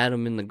on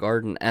Adam in the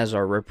garden as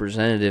our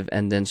representative,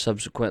 and then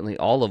subsequently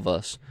all of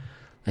us,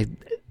 like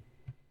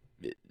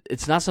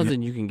it's not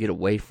something you can get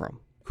away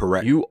from.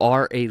 Correct. You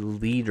are a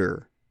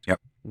leader. Yep.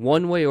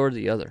 One way or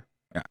the other.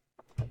 Yeah.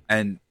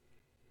 And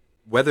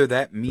whether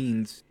that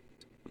means,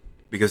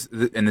 because,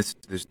 and this,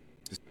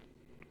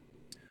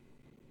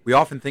 we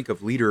often think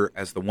of leader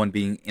as the one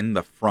being in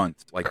the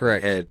front, like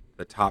correct, the head,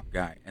 the top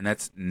guy. And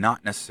that's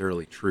not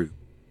necessarily true.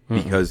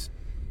 Because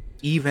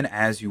even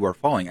as you are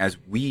following, as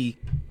we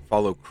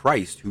follow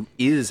Christ, who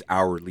is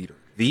our leader,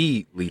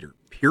 the leader,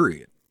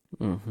 period,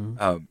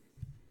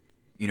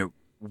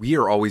 we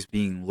are always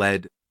being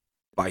led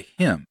by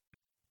him.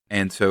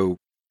 And so,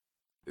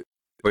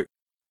 but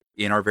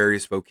in our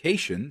various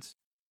vocations,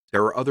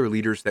 there are other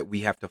leaders that we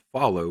have to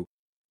follow,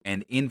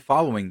 and in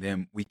following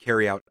them, we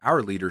carry out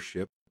our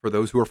leadership for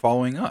those who are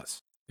following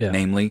us,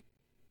 namely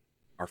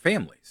our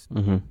families.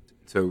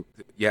 So,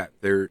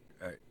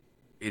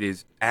 it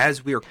is,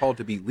 as we are called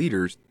to be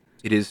leaders,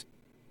 it is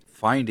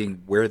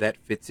finding where that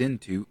fits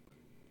into,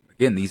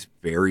 again, these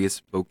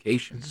various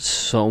vocations.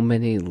 So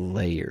many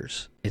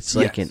layers. It's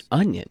like an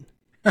onion.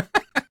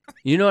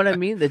 You know what I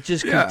mean? That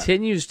just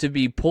continues to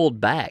be pulled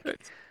back.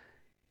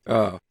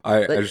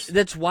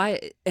 That's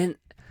why. And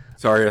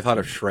sorry, I thought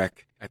of Shrek.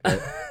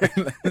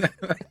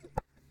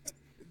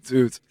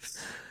 Dudes.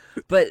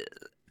 But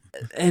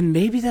and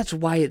maybe that's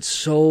why it's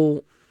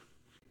so.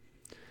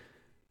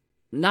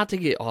 Not to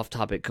get off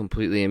topic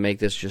completely and make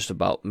this just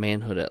about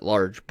manhood at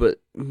large, but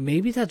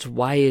maybe that's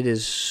why it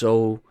is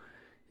so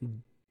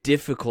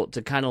difficult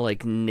to kind of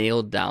like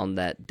nail down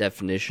that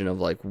definition of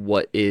like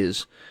what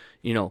is,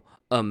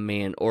 a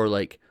man, or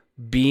like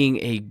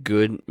being a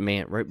good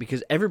man, right?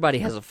 Because everybody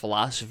has a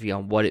philosophy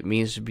on what it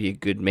means to be a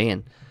good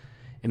man.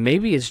 And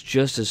maybe it's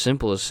just as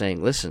simple as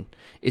saying, listen,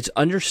 it's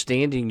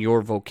understanding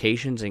your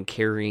vocations and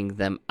carrying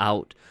them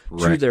out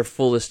to their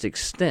fullest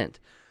extent.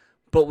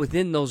 But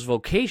within those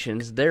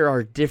vocations, there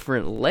are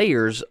different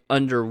layers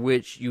under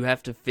which you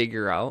have to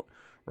figure out,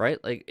 right?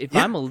 Like if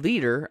I'm a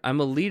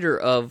leader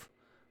of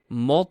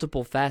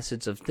multiple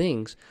facets of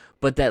things,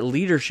 but that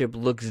leadership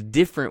looks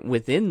different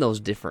within those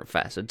different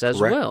facets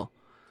as well.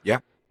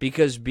 Yeah.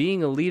 Because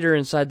being a leader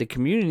inside the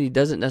community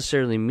doesn't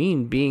necessarily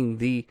mean being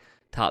the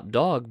top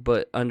dog,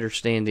 but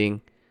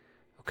understanding,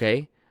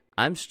 okay,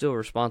 I'm still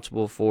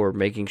responsible for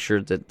making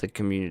sure that the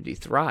community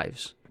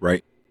thrives.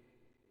 Right.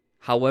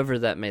 However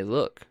that may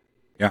look.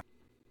 Yeah.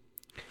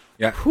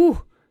 Yeah.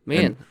 Whew,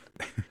 man.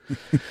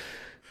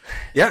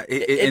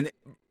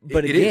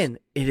 But again,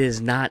 it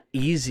is not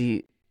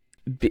easy.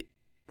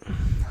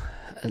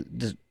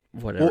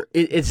 Whatever.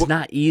 It's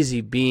not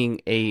easy being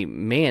a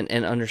man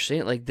and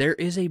understand. Like there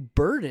is a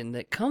burden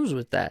that comes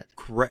with that.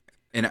 Correct.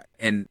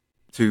 And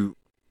to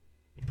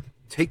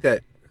take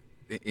that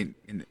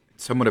in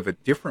somewhat of a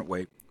different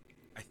way,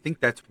 I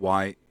think that's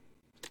why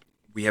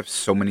we have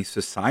so many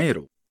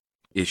societal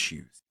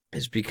issues.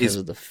 It's because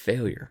of the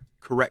failure.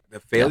 Correct. The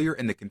failure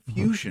and the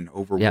confusion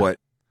over what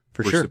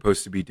we're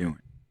supposed to be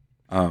doing.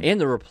 And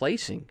the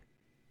replacing.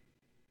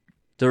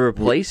 The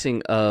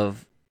replacing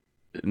of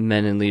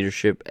men in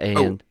leadership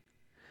and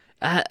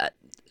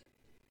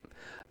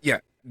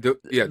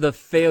the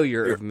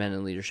failure of men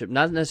in leadership.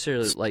 Not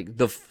necessarily like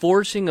the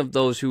forcing of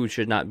those who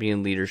should not be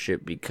in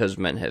leadership because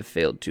men have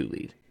failed to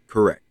lead.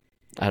 Correct.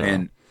 I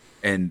don't know.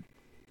 And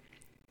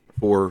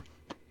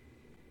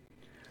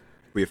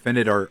we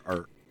offended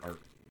our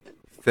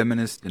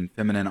feminist and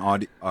feminine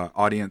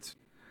audience.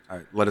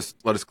 Let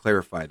us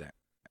clarify that.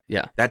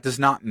 Yeah. That does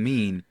not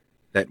mean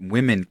that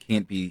women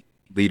can't be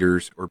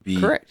leaders or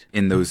be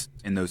in those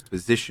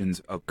positions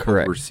of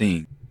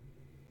overseeing.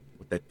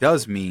 What that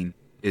does mean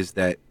is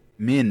that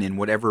men, in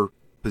whatever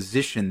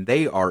position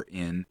they are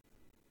in,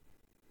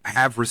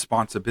 have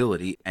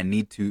responsibility and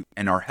need to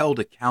and are held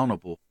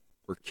accountable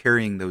for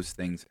carrying those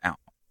things out.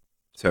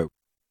 So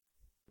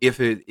if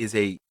it is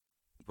a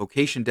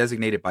vocation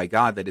designated by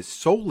God that is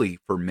solely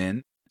for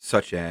men,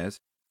 such as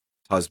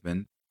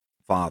husband,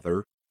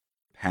 father,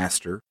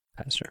 pastor,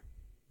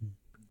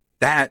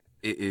 that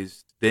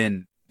is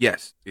then,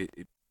 yes,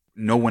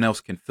 no one else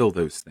can fill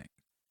those things.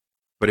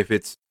 But if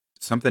it's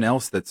something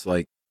else that's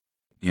like,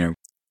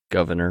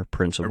 governor,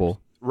 principal,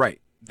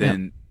 right?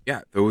 Then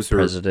those are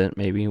president,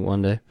 maybe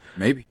one day.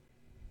 Maybe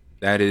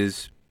that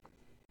is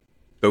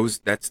those.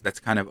 That's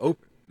kind of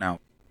open. Now,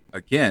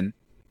 again,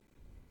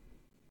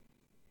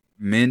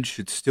 men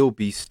should still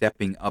be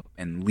stepping up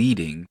and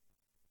leading,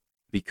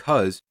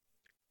 because,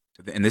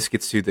 and this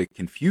gets to the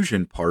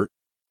confusion part.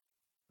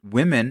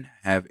 Women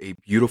have a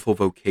beautiful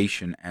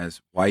vocation as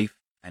wife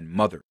and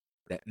mother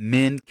that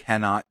men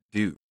cannot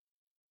do.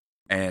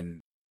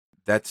 And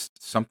that's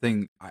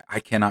something I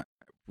cannot,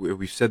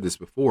 we've said this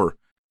before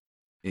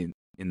in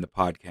the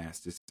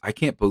podcast, is I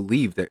can't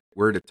believe that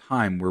we're at a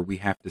time where we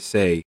have to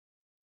say,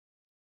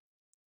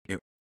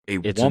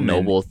 it's a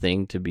noble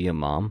thing to be a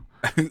mom.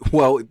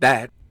 Well,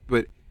 but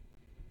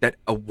that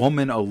a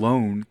woman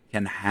alone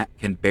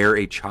can bear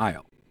a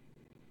child.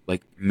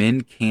 Like,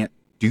 men can't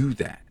do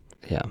that.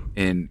 Yeah.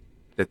 And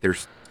that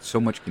there's so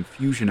much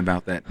confusion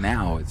about that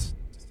now. It's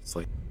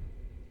like,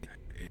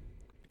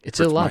 it's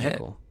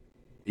illogical.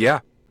 Yeah.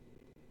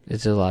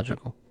 It's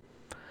illogical.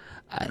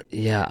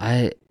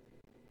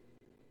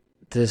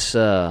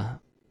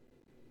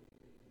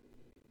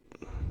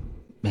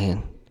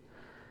 Man,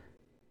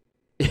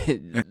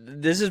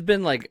 this has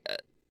been like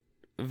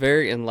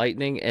very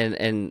enlightening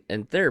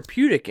and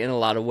therapeutic in a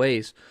lot of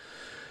ways.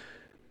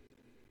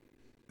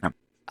 Yeah.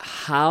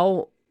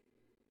 How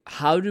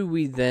do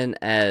we then,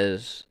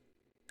 as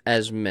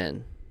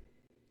men,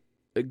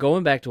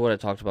 going back to what I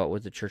talked about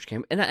with the church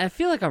camp, and I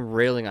feel like I'm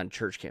railing on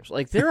church camps.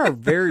 Like, there are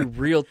very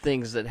real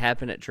things that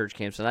happen at church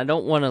camps, and I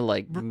don't want to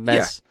like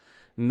mess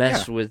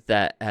with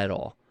that at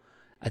all.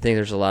 I think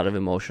there's a lot of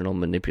emotional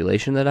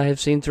manipulation that I have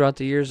seen throughout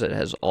the years that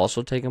has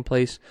also taken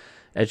place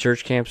at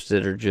church camps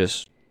that are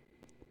just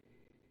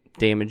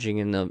damaging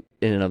in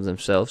and of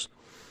themselves.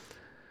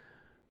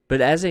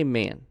 But as a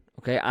man,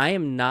 okay, I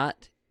am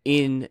not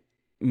in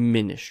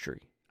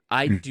ministry.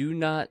 I do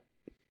not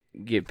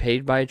get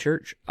paid by a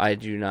church. I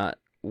do not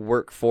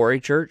work for a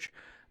church.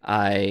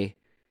 But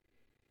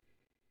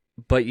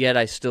yet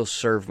I still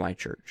serve my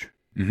church.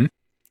 Mm-hmm.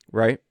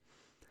 Right?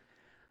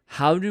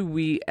 How do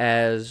we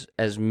as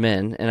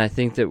men, and I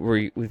think that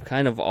we've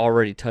kind of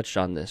already touched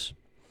on this,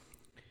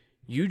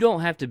 you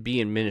don't have to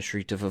be in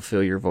ministry to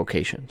fulfill your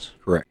vocations.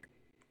 Correct.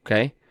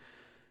 Okay?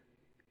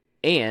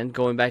 And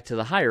going back to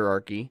the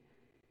hierarchy,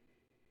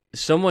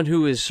 someone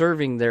who is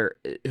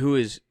who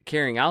is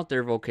carrying out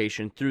their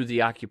vocation through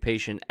the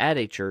occupation at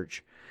a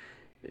church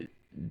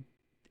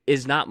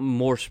is not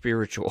more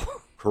spiritual.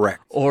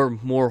 Correct. Or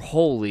more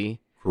holy.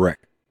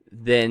 Correct.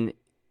 Than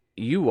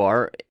you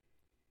are,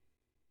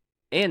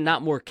 and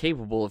not more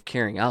capable of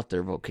carrying out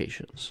their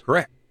vocations.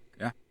 Correct.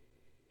 Yeah.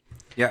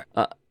 Yeah.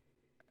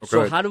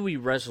 So how do we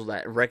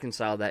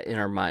reconcile that in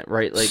our mind,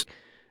 right? Like,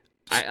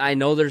 I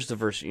know there's the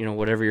verse,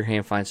 whatever your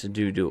hand finds to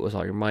do, do it with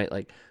all your might.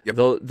 Like,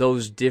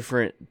 those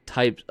different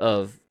types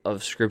of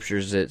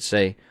scriptures that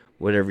say,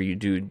 whatever you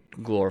do,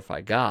 glorify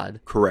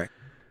God. Correct.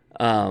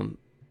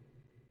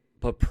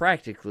 But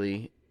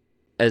practically,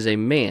 as a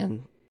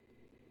man,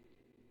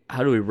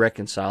 how do we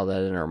reconcile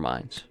that in our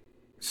minds?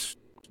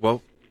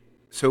 Well,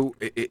 so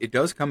it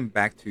does come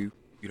back to,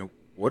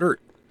 what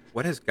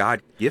has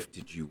God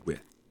gifted you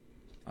with?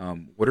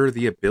 What are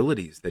the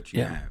abilities that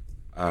you have?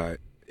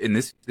 And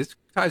this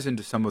ties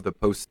into some of the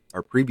posts,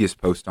 our previous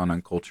post on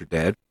Uncultured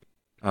Dad.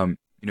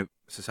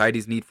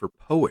 Society's need for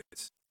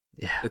poets.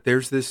 Yeah. That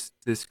there's this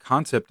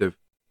concept of,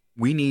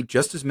 we need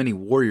just as many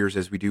warriors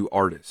as we do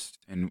artists,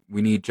 and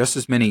we need just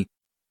as many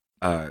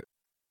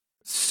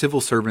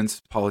civil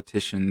servants,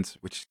 politicians,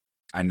 which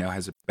I know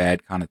has a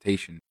bad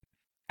connotation,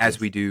 as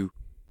we do,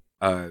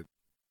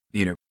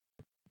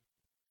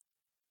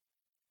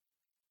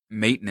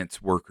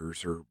 maintenance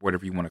workers, or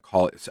whatever you want to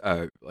call it,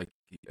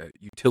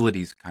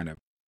 utilities kind of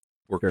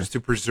workers,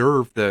 to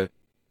preserve the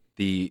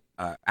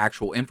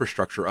actual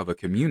infrastructure of a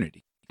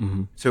community.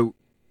 Mm-hmm. So,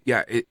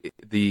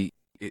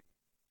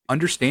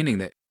 understanding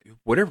that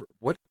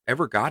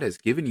whatever God has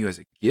given you as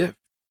a gift,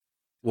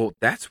 well,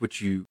 that's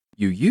what you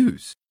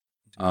use.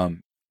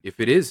 If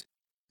it's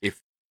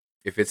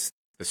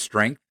the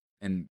strength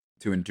and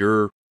to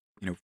endure,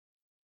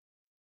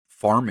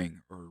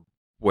 farming or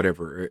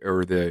whatever,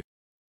 or the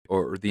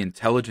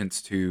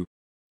intelligence to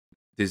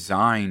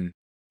design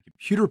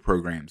computer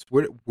programs,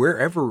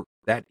 wherever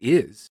that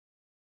is,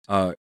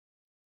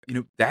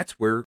 that's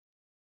where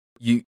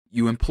you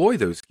employ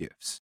those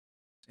gifts.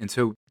 And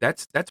so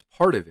that's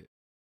part of it.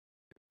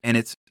 And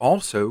it's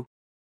also,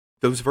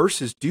 those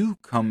verses do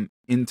come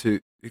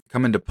into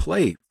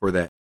play for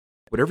that.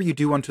 Whatever you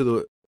do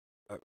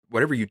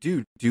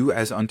do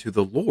as unto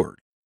the Lord,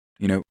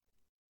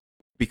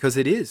 because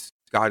it is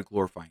God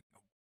glorifying.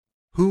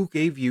 Who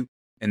gave you?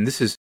 And this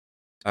is,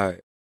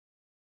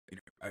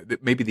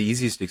 maybe the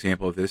easiest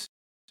example of this,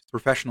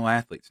 professional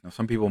athletes. Now,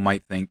 some people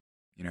might think,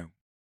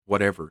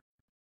 whatever,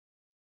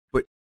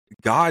 but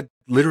God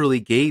literally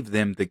gave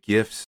them the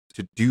gifts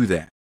to do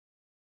that,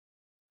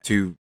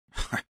 to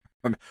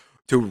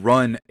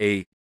run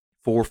a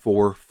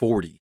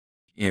 4.440,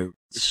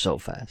 so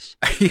fast.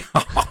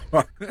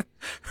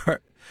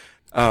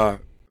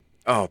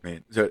 Oh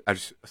man! So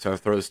I'll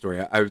throw the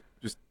story. I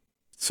just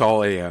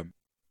saw a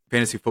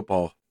fantasy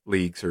football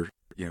leagues or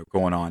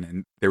going on,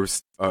 and there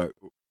was a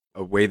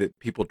way that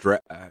people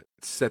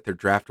set their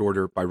draft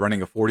order by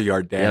running a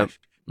 40-yard Yep. dash.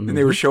 And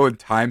they were showing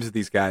times of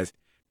these guys.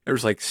 There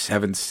was like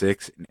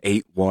 7.6 and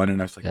 8.1,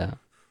 and I was like, Yeah.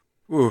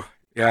 "Ooh,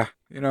 yeah,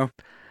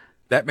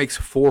 that makes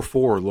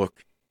 4.4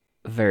 look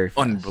very fast.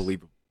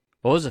 Unbelievable."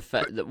 What was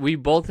we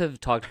both have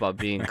talked about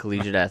being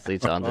collegiate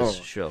athletes on this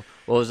show.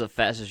 What was the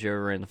fastest you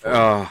ever ran the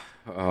 40?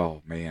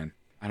 Oh man,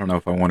 I don't know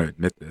if I want to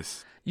admit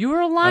this. You were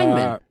a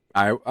lineman.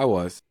 I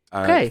was.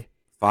 Okay.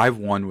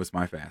 5.1 was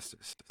my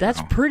fastest.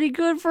 That's pretty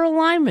good for a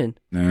lineman.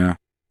 Yeah.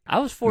 I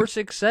was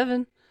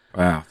 4.67.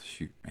 Wow,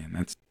 shoot, man,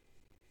 that's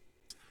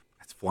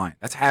flying.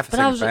 That's half a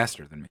second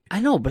faster than me. I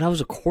know, but I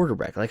was a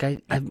quarterback. Like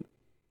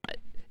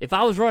if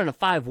I was running a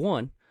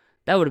 5.1,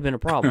 that would have been a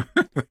problem.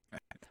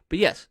 But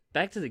yes,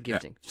 back to the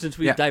gifting. Yeah. Since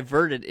we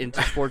diverted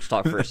into sports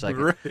talk for a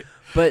second. Right.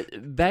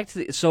 But back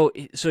to so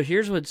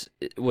here's what's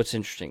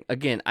interesting.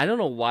 Again, I don't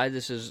know why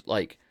this is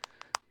like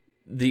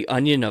the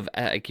onion of,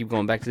 I keep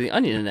going back to the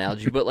onion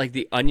analogy, but like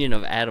the onion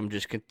of Adam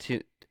just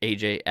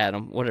AJ,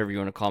 Adam, whatever you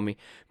want to call me,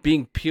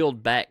 being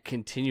peeled back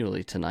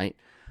continually tonight.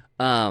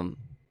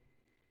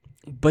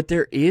 But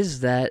there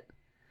is that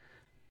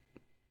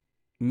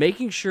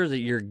making sure that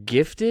you're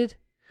gifted,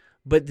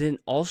 but then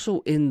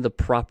also in the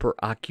proper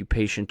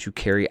occupation to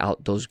carry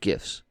out those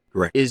gifts.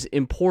 Correct. Is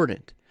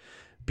important,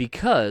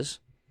 because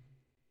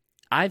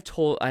I've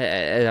told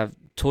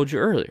you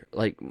earlier,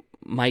 like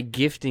my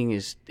gifting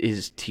is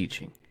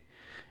teaching.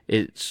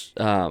 It's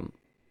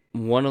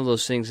one of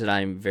those things that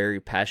I'm very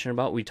passionate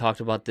about. We talked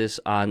about this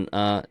on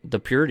the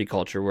purity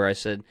culture, where I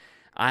said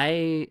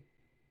I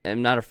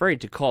am not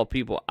afraid to call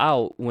people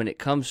out when it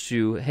comes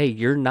to, hey,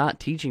 you're not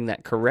teaching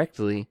that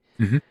correctly.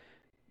 Mm-hmm.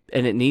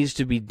 And it needs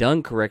to be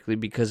done correctly,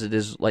 because it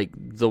is like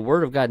the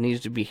Word of God needs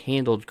to be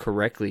handled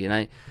correctly. And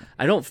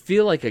I don't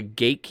feel like a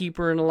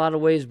gatekeeper in a lot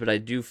of ways, but I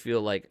do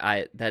feel like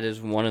that is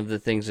one of the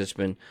things that's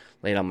been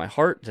laid on my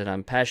heart, that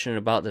I'm passionate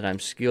about, that I'm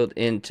skilled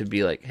in, to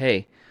be like,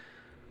 hey,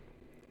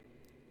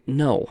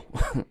 no,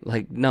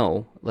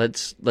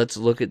 let's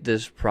look at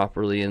this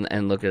properly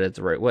and look at it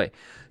the right way.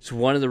 It's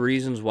one of the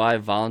reasons why I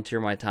volunteer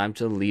my time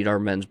to lead our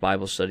men's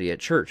Bible study at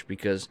church,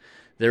 because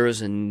there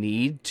is a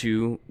need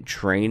to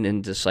train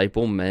and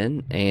disciple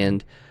men,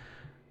 and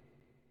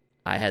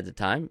I had the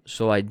time,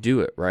 so I do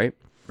it, right?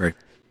 Right.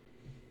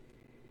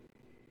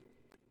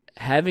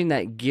 Having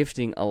that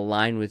gifting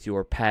align with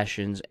your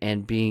passions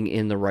and being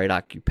in the right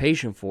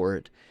occupation for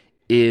it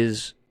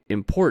is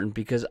important,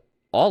 because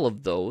all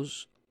of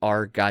those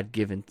are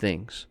God-given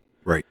things.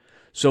 Right.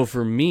 So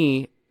for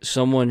me,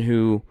 someone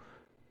who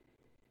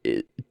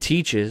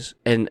teaches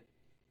and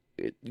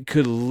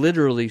could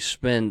literally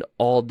spend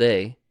all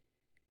day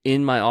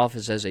in my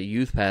office as a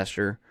youth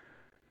pastor,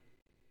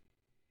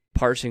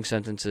 parsing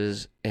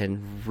sentences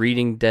and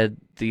reading dead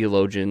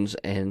theologians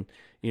and,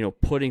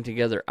 putting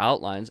together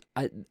outlines,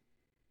 I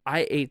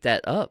ate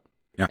that up.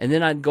 Yeah. And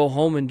then I'd go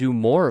home and do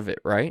more of it,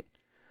 right?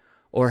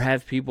 Or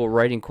have people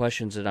writing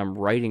questions that I'm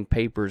writing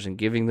papers and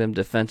giving them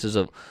defenses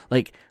of,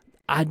 like,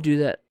 I'd do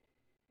that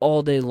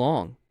all day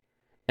long.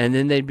 And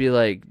then they'd be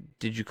like,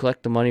 did you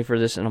collect the money for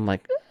this? And I'm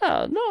like,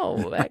 oh,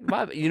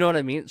 no. You know what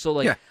I mean? So,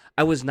 like, yeah.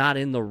 I was not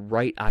in the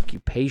right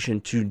occupation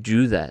to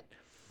do that.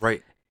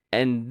 Right.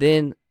 And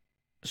then,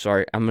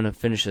 sorry, I'm going to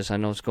finish this. I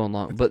know it's going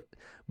long. But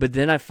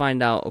then I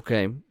find out,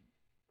 okay,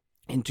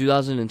 in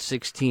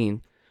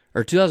 2016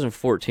 or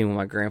 2014, when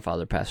my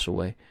grandfather passed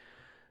away,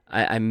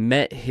 I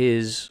met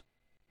his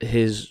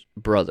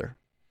brother.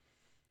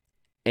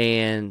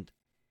 And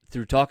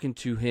through talking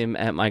to him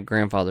at my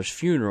grandfather's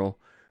funeral,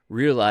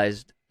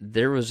 realized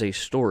there was a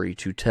story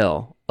to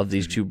tell of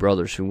these two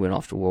brothers who went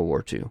off to World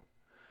War II.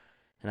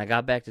 And I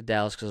got back to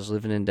Dallas, because I was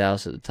living in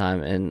Dallas at the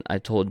time, and I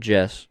told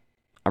Jess,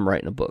 I'm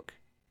writing a book.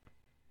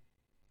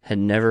 Had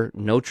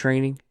no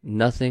training,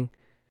 nothing,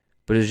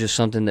 but it was just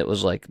something that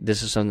was like,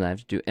 this is something I have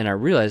to do. And I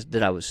realized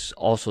that I was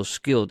also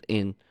skilled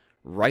in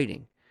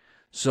writing.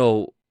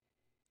 So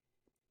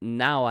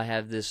now I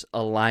have this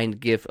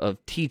aligned gift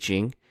of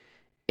teaching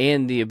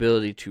and the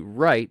ability to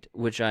write,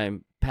 which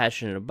I'm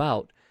passionate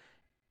about.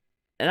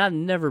 And I've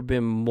never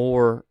been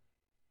more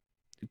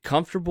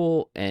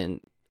comfortable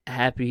and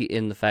happy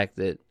in the fact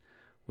that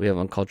we have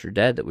Uncultured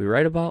Dad that we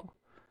write about.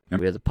 Yep.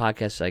 We have the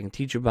podcast that I can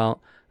teach about.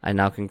 I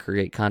now can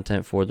create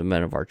content for the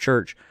men of our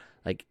church,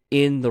 like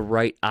in the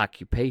right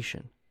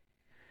occupation.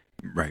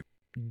 Right.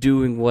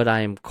 Doing what I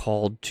am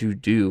called to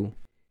do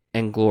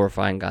and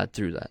glorifying God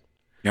through that.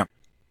 Yeah.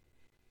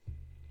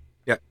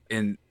 Yeah.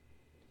 And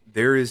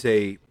there is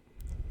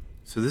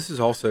so this is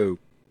also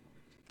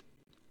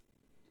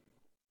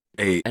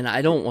and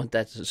I don't want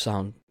that to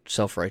sound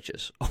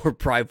self-righteous or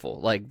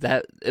prideful. Like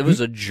that, it was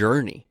a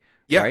journey,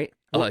 right?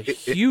 Well, a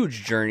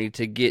huge journey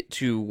to get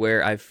to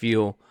where I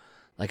feel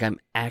like I'm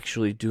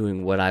actually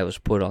doing what I was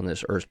put on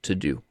this earth to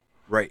do.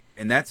 Right.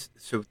 And that's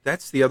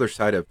the other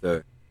side of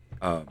the,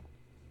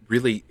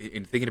 really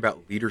in thinking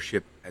about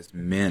leadership as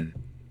men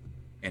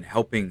and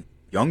helping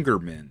younger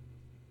men,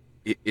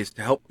 is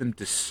to help them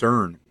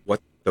discern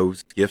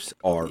those gifts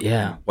are,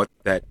 Yeah.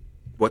 and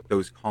what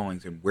those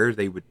callings and where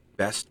they would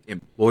best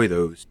employ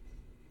those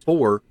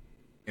for.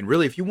 And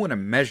really, if you want to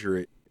measure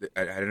it,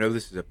 I know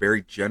this is a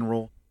very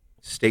general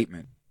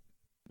statement,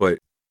 but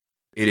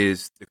it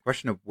is the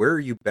question of where are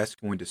you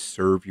best going to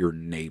serve your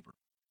neighbor?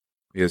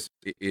 Because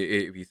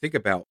if you think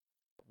about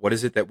what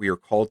is it that we are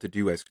called to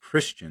do as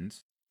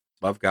Christians,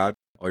 love God,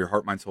 all your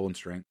heart, mind, soul, and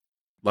strength,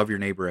 love your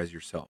neighbor as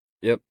yourself.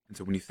 Yep. And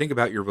so when you think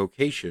about your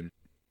vocation,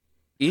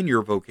 in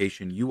your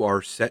vocation, you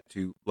are set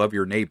to love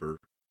your neighbor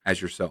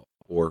as yourself,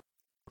 or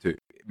to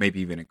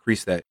maybe even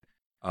increase that,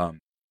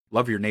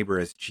 love your neighbor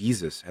as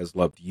Jesus has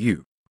loved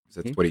you.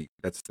 Because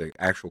that's the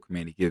actual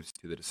command he gives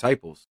to the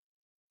disciples,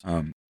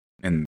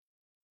 in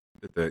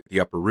the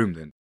upper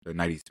room, the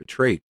night he's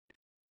betrayed.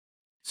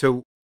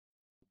 So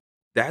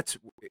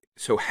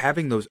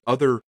having those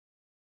other,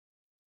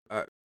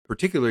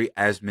 particularly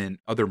as men,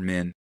 other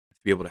men, to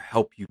be able to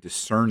help you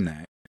discern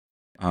that,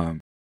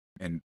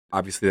 and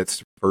obviously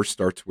that's first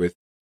starts with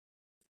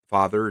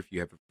father. If you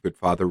have a good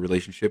father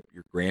relationship,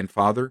 your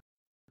grandfather,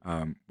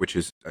 which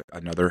is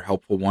another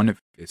helpful one,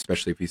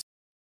 especially if he's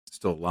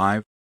still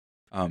alive.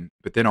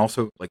 But then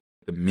also like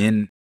the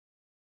men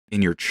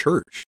in your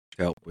church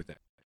to help with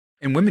that,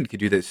 and women could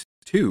do this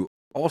too.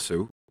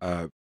 Also,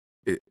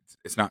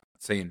 it's not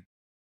saying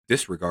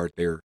disregard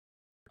their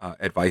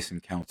advice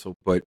and counsel,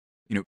 but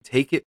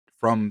take it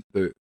from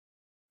the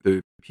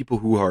people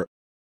who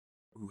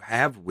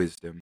have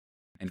wisdom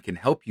and can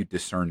help you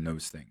discern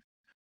those things.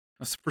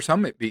 For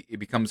some, it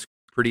becomes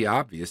pretty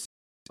obvious,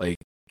 like,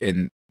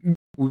 and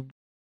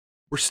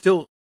we're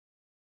still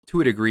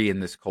to a degree in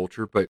this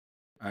culture, but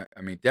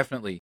I mean,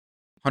 definitely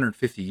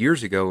 150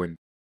 years ago and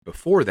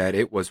before that,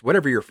 it was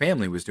whatever your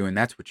family was doing,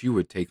 that's what you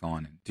would take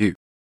on and do.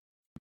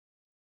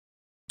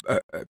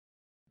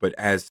 But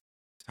as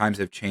times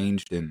have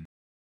changed and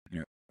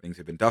things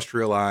have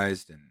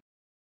industrialized, and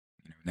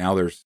now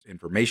there's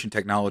information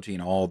technology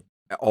and all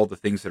the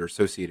things that are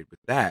associated with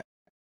that,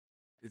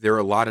 there are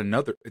a lot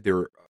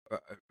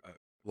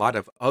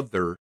of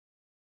other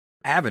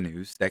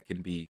avenues that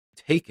can be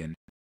taken,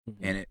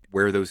 and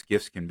where those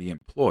gifts can be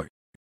employed.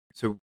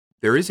 So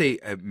there is a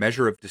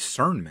measure of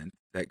discernment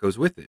that goes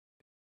with it.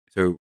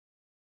 So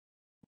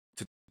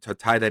to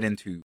tie that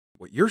into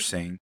what you're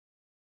saying,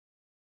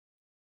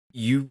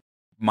 you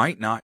might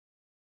not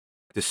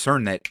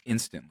discern that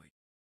instantly.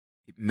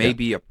 It may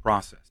be a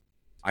process.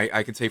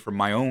 I can say from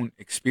my own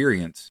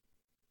experience,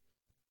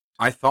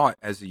 I thought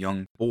as a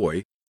young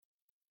boy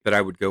that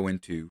I would go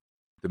into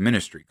the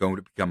ministry, going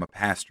to become a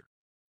pastor.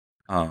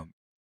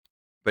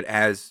 But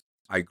as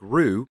I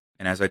grew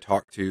and as I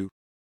talked to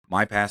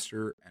my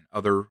pastor and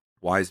other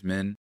wise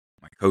men,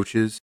 my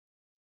coaches,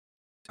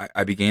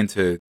 I began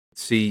to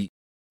see,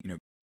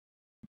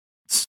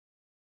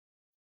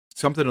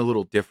 something a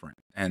little different.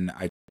 And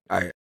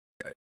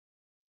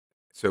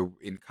so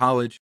in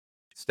college,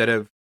 instead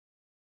of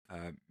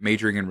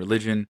majoring in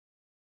religion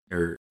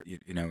or,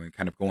 and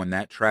kind of going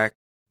that track,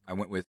 I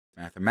went with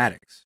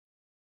mathematics.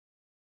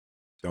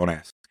 Don't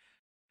ask.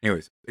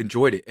 Anyways,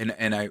 enjoyed it.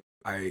 And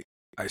I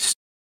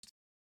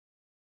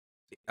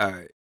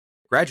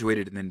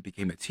graduated and then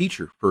became a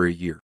teacher for a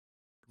year.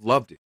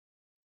 Loved it.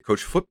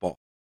 Coached football.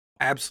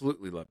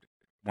 Absolutely loved it.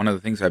 One of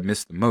the things I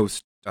missed the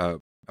most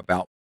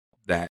about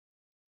that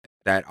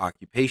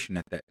occupation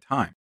at that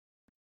time.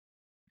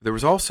 There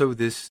was also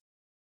this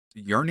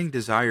yearning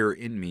desire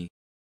in me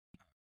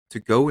to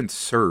go and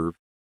serve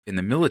in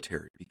the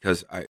military,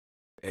 because I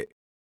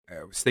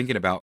was thinking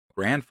about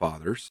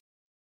grandfathers,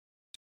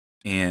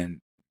 and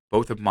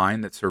both of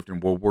mine that served in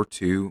World War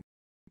II,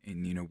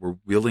 and were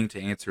willing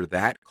to answer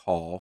that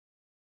call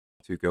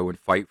to go and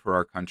fight for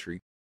our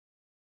country,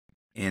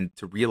 and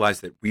to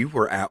realize that we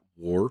were at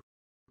war,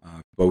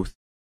 both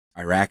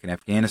Iraq and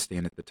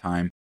Afghanistan at the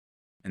time,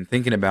 and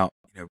thinking about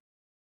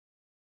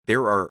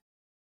there are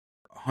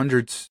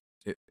hundreds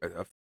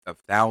of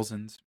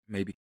thousands,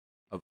 maybe,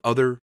 of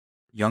other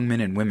young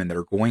men and women that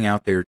are going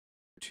out there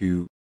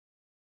to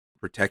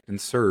protect and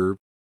serve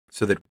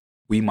so that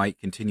we might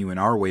continue in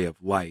our way of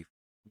life.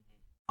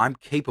 I'm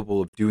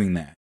capable of doing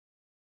that.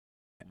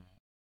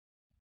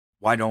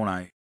 Why don't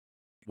I?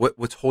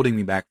 What's holding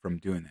me back from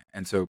doing that?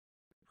 And so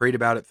prayed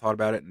about it, thought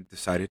about it, and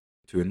decided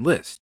to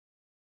enlist.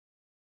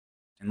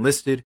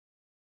 Enlisted,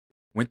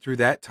 went through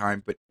that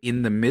time, but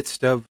in the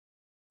midst of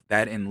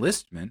that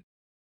enlistment,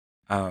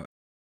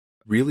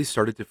 really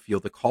started to feel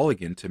the call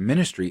again to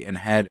ministry, and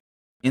had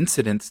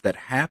incidents that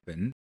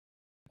happened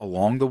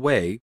along the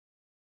way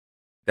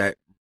that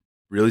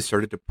really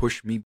started to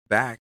push me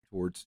back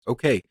towards,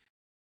 okay,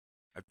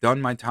 I've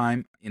done my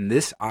time in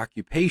this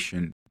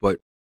occupation, but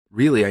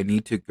really I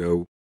need to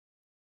go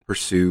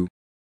pursue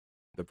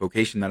the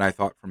vocation that I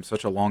thought from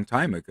such a long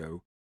time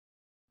ago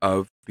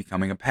of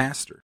becoming a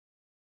pastor.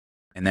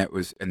 And that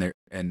was, and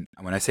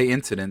when I say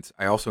incidents,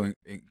 I also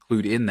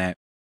include in that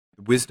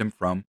wisdom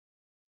from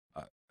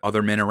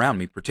other men around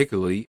me,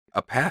 particularly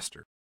a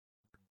pastor,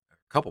 a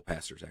couple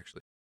pastors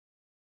actually.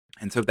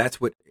 And so that's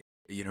what,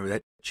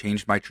 that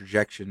changed my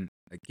trajectory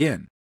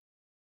again,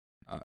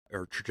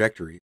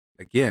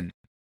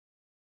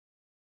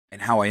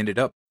 and how I ended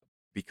up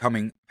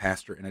becoming a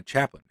pastor and a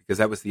chaplain, because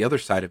that was the other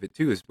side of it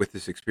too, is with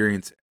this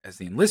experience as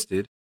the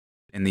enlisted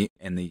and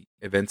the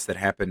events that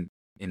happened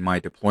in my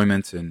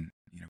deployments and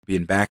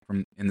being back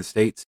from in the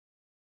States.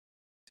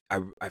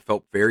 I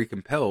felt very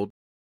compelled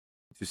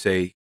to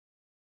say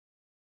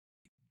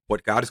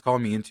what God is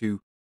calling me into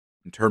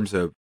in terms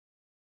of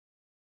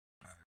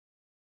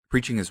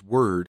preaching His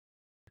word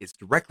is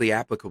directly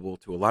applicable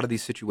to a lot of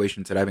these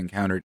situations that I've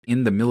encountered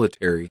in the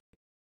military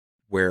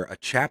where a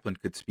chaplain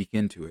could speak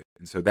into it.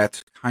 And so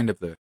that's kind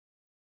of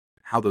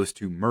how those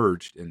two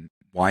merged and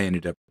why I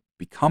ended up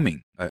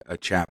becoming a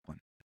chaplain.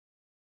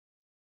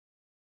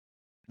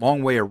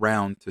 Long way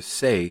around to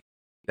say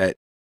that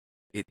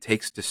it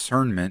takes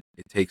discernment,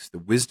 it takes the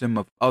wisdom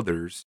of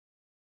others,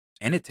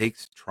 and it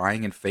takes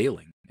trying and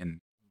failing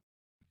in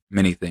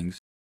many things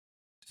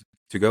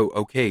to go,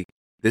 okay,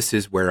 this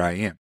is where I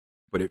am.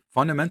 But it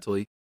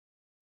fundamentally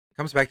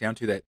comes back down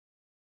to that,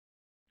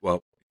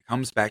 it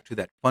comes back to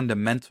that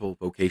fundamental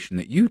vocation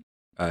that you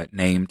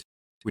named,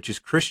 which is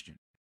Christian.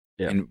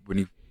 Yeah. And when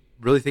you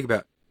really think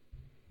about,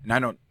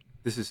 and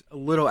this is a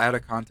little out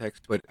of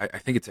context, but I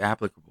think it's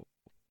applicable.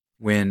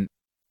 When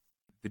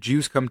the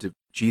Jews come to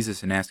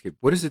Jesus and ask him,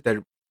 what is it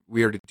that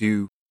we are to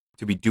do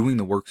to be doing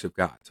the works of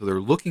God? So they're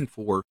looking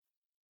for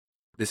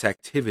this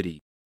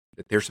activity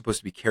that they're supposed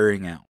to be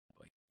carrying out.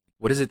 Like,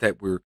 what is it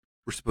that we're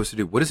supposed to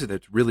do? What is it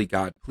that's really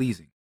God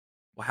pleasing?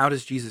 Well, how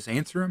does Jesus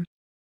answer him?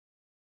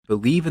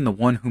 Believe in the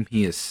one whom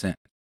he has sent.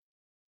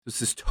 So it's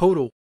this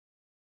total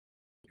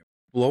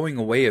blowing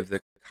away of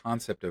the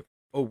concept of,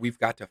 we've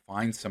got to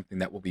find something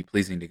that will be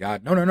pleasing to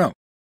God. No.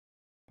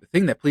 The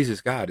thing that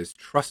pleases God is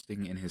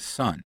trusting in his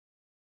Son.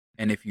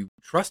 And if you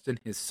trust in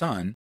his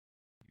Son,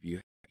 he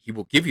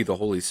will give you the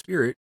Holy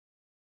Spirit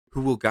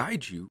who will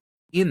guide you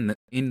in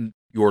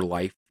your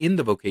life, in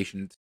the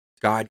vocations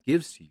God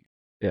gives to you.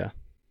 Yeah.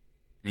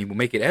 And he will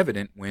make it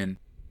evident when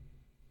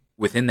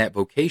within that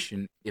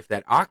vocation, if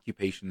that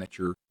occupation that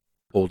you're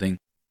holding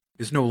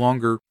is no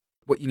longer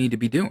what you need to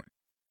be doing.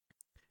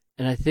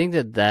 And I think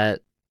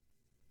that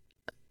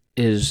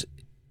is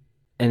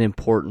an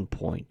important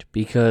point,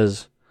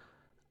 because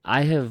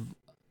I have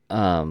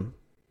calling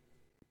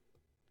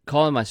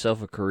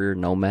myself a career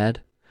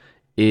nomad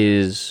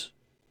is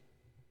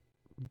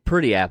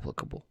pretty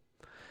applicable.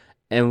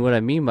 And what I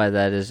mean by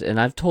that is, and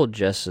I've told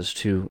Jess this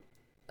too,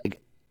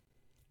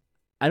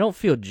 I don't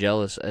feel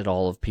jealous at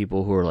all of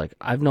people who are like,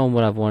 I've known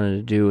what I've wanted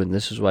to do and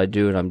this is what I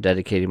do and I'm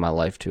dedicating my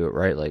life to it,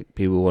 right? Like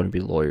people who want to be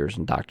lawyers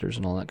and doctors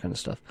and all that kind of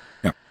stuff.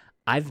 Yeah.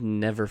 I've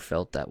never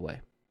felt that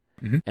way.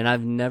 Mm-hmm. And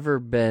I've never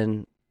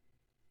been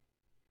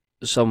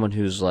someone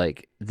who's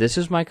like, this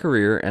is my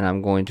career and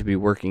I'm going to be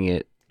working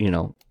it,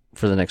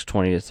 for the next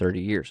 20 to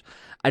 30 years.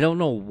 I don't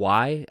know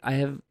why I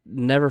have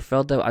never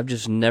felt that. I've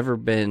just never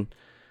been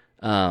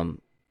someone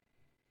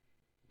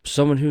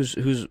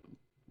who's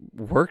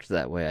worked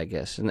that way, I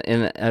guess.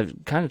 And I've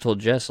kind of told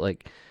Jess,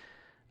 like,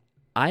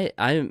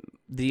 I'm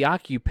the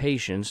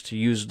occupations, to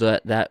use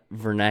that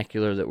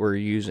vernacular that we're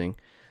using,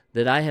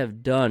 that I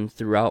have done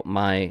throughout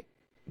my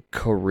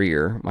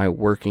career, my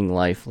working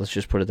life, let's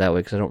just put it that way,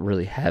 because I don't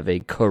really have a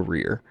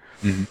career.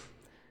 Mm-hmm.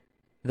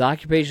 The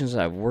occupations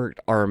that I've worked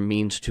are a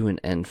means to an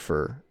end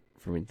for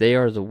me. They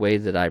are the way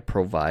that I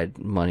provide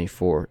money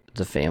for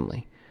the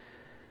family.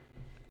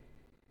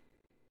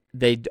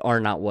 They are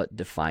not what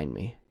define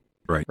me.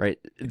 Right.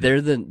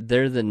 They're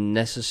the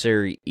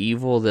necessary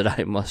evil that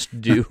I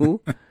must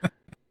do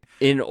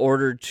in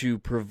order to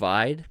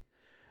provide,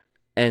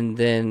 and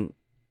then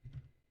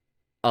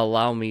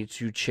allow me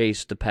to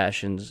chase the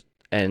passions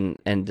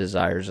and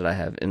desires that I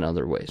have in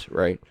other ways,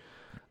 right?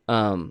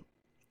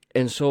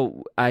 And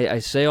so I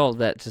say all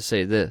that to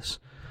say this.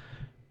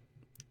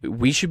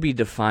 We should be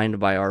defined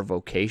by our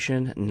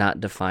vocation, not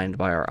defined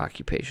by our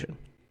occupation.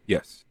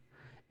 Yes.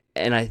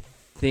 And I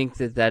think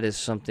that is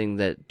something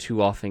that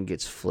too often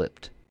gets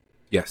flipped.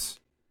 Yes.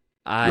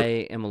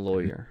 I am a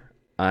lawyer.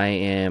 I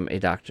am a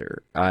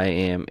doctor. I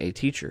am a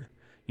teacher.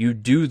 You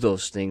do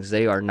those things.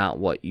 They are not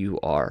what you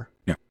are.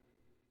 Yeah.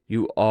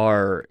 You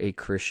are a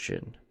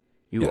Christian.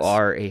 You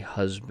are a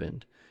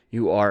husband.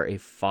 You are a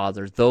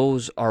father.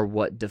 Those are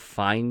what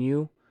define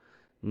you,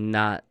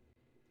 not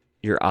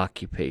your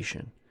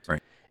occupation.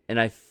 Right. And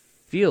I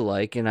feel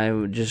like, and I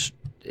would just,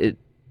 it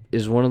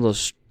is one of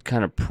those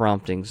kind of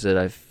promptings that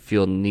I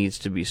feel needs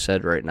to be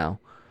said right now.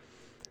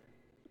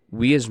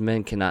 We as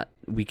men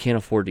can't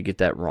afford to get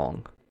that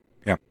wrong.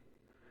 Yeah.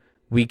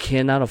 We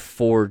cannot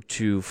afford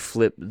to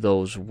flip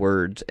those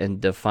words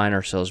and define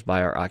ourselves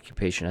by our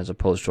occupation as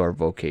opposed to our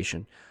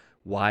vocation.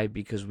 Why?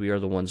 Because we are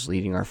the ones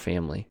leading our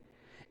family.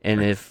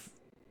 And if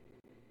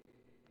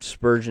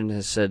Spurgeon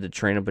has said to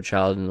train up a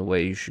child in the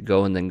way you should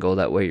go and then go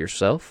that way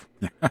yourself,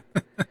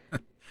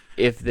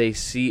 if they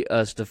see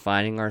us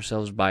defining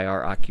ourselves by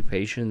our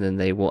occupation, then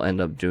they will end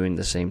up doing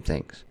the same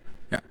things.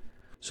 Yeah.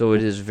 So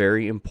it is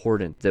very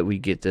important that we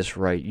get this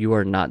right. You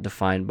are not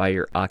defined by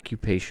your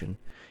occupation.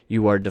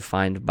 You are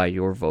defined by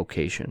your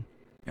vocation.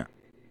 Yeah.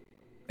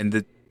 And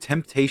the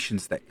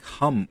temptations that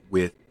come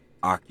with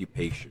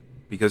occupation,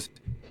 because,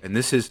 and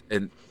this is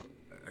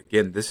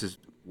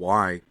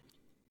why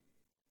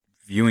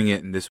viewing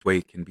it in this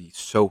way can be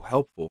so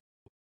helpful.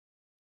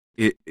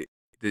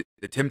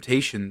 The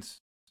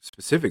temptations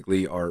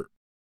specifically are,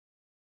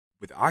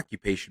 with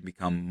occupation,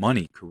 become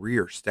money,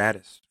 career,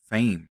 status,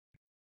 fame,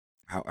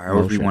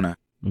 however you want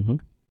to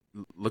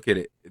look at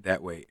it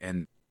that way.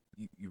 And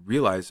you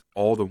realize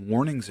all the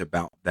warnings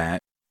about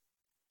that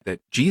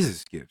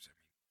Jesus gives.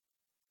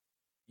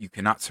 You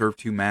cannot serve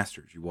two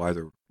masters. You will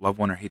either love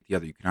one or hate the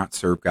other. You cannot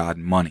serve God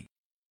and money.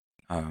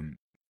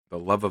 The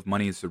love of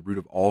money is the root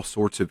of all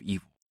sorts of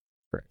evil.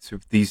 Right. So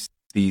these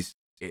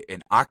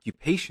and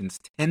occupations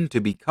tend to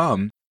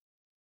become,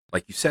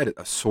 like you said,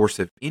 a source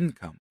of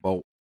income.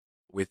 Well,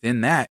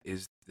 within that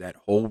is that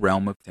whole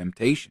realm of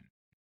temptation.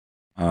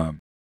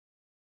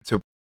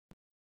 So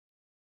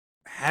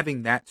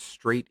having that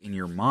straight in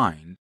your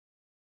mind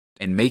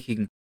and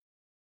making,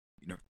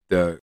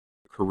 the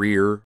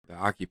career, the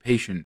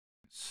occupation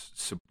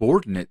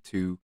subordinate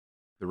to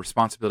the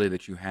responsibility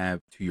that you have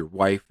to your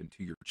wife and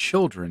to your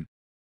children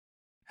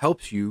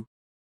helps you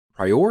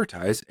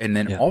prioritize, and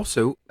then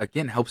also,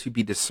 again, helps you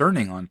be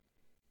discerning on,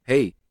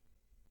 hey,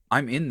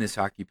 I'm in this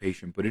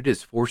occupation, but it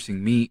is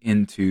forcing me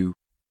into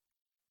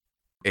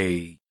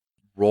a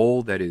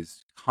role that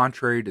is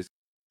contrary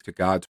to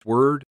God's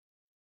word.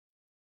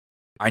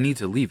 I need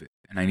to leave it,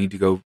 and I need to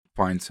go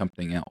find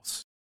something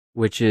else.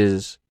 Which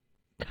is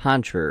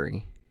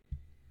contrary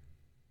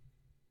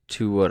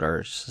to what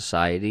our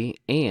society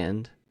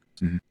and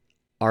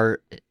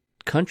our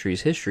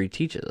country's history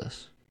teaches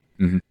us.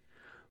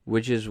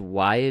 Which is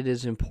why it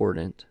is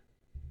important,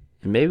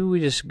 and maybe we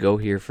just go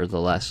here for the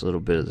last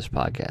little bit of this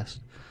podcast.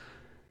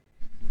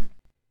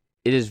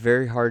 It is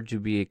very hard to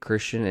be a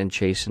Christian and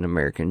chase an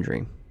American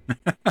dream.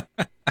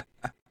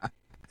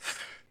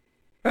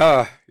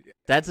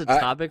 That's a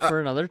topic for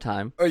another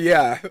time. Oh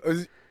yeah,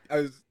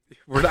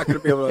 we're not going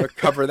to be able to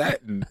cover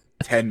that in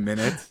 10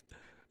 minutes.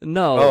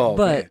 No,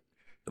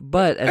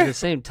 but at the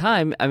same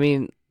time, I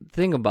mean,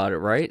 think about it,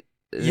 right?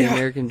 The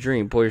American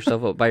dream, pull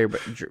yourself up by your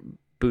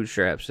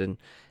bootstraps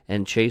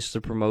and chase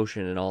the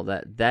promotion and all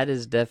that. That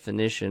is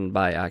definition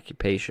by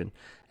occupation,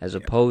 as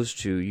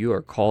opposed to you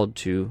are called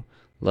to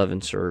love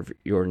and serve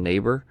your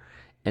neighbor.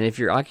 And if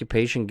your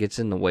occupation gets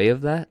in the way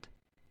of that,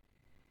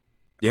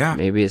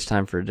 maybe it's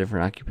time for a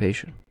different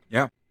occupation.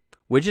 Yeah.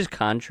 Which is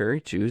contrary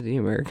to the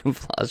American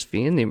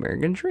philosophy and the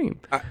American dream.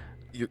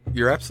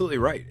 You're absolutely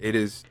right. It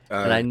is.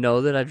 And I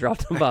know that I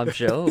dropped a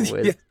bombshell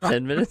with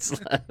 10 minutes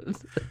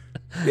left.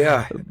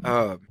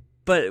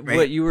 But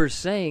what you were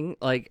saying,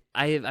 like,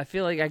 I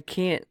feel like I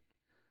can't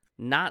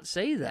not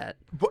say that.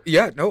 But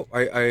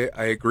I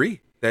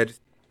agree that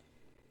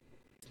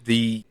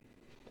the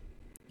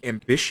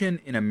ambition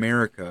in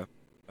America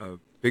of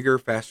bigger,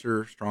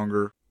 faster,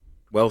 stronger,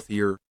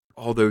 wealthier,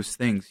 all those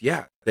things,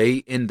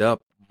 they end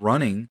up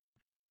running.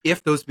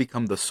 If those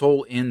become the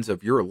sole ends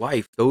of your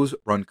life, those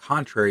run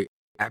contrary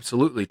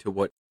absolutely to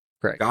what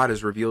God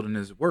has revealed in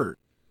his word.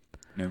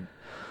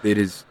 It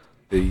is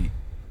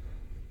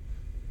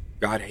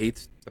God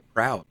hates the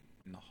proud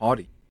and the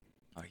haughty.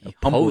 He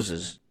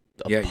opposes.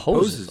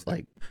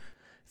 Like,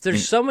 if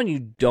there's someone you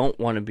don't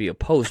want to be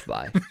opposed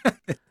by,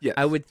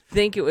 I would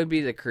think it would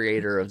be the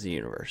creator of the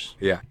universe.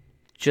 Yeah.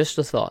 Just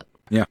a thought.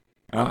 Yeah.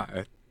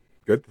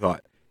 Good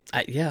thought.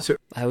 I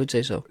would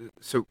say so.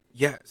 So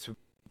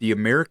the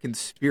American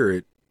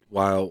spirit,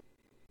 while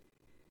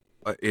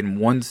in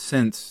one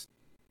sense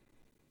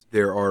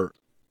there are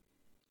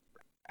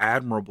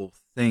admirable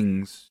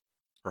things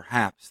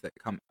perhaps that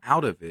come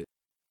out of it,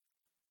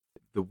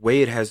 the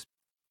way it has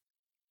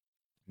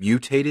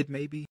mutated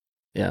maybe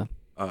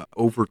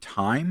over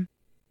time,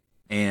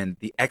 and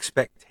the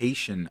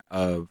expectation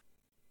of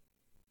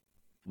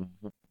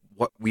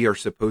what we are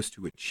supposed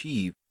to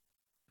achieve,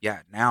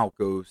 now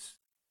goes,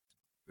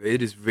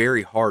 it is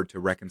very hard to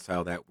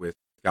reconcile that with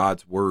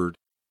God's word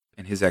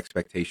and his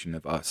expectation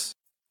of us.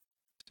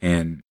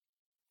 And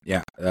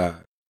this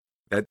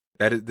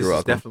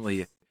is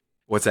definitely,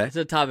 what's that? It's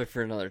a topic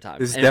for another time.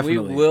 We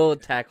will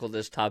tackle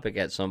this topic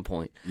at some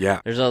point.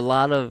 Yeah. There's a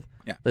lot of,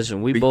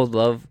 listen, we both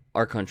love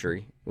our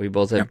country. We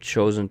both have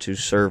chosen to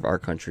serve our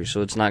country.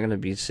 So it's not going to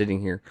be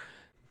sitting here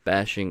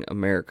bashing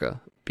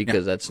America,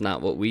 because that's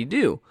not what we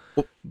do.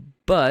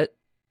 But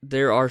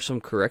there are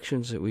some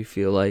corrections that we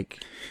feel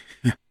like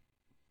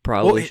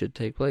probably should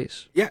take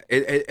place. Yeah.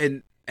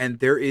 And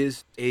there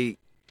is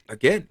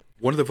again,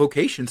 one of the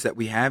vocations that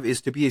we have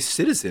is to be a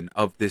citizen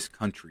of this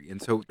country.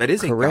 And so that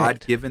is a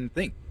God-given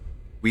thing.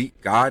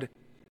 God,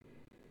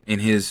 in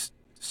his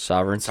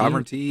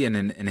sovereignty and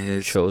in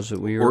his shows that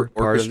we are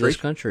part of this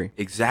country.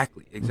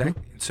 Exactly. And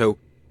so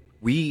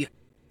we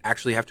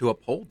actually have to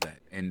uphold that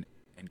and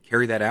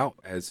carry that out,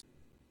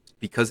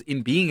 because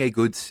in being a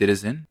good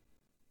citizen,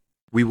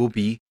 we will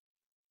be,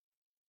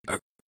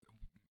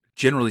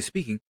 generally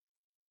speaking,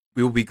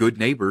 we will be good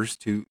neighbors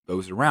to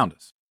those around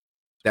us.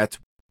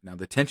 Now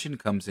the tension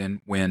comes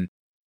in when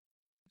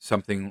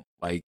something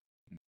like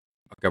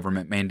a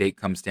government mandate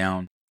comes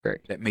down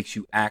that makes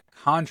you act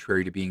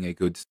contrary to being a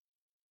good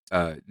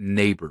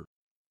neighbor,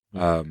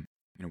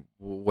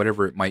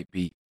 whatever it might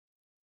be.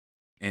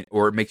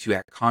 or it makes you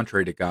act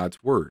contrary to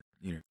God's word.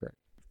 Right.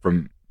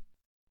 From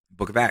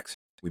Book of Acts,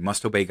 we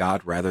must obey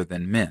God rather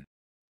than men.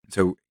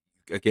 So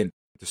again,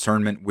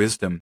 discernment,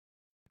 wisdom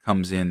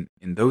comes in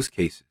those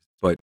cases.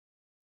 But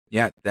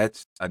yeah,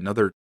 that's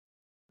another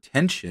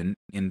tension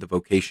in the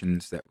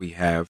vocations that we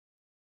have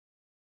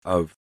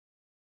of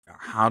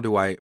how do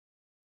I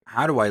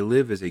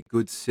live as a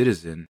good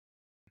citizen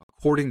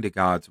according to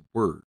God's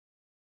word?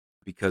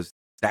 Because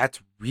that's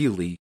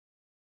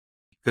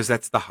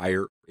the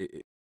higher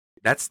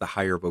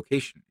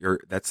vocation.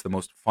 That's the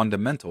most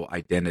fundamental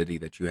identity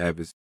that you have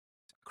as a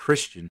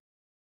Christian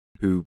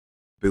who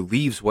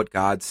believes what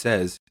God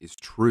says is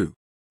true,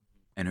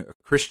 and a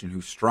Christian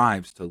who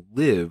strives to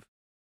live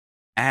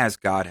as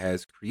God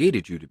has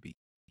created you to be,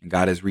 and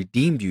God has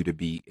redeemed you to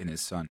be in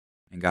His Son,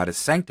 and God is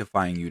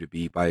sanctifying you to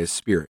be by His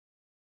Spirit.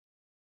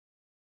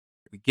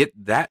 We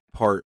get that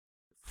part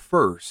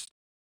first,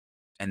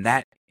 and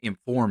that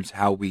informs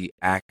how we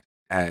act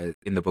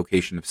in the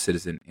vocation of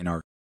citizen in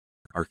our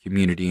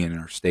community and in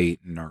our state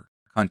and our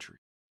country.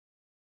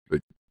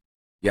 But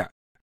yeah,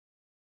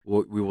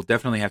 we will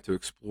definitely have to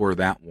explore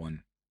that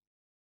one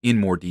in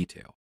more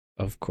detail.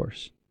 Of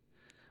course.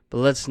 But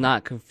let's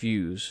not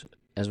confuse,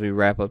 as we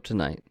wrap up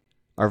tonight,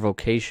 our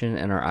vocation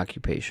and our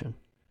occupation.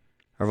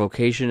 Our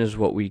vocation is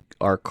what we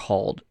are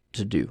called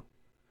to do.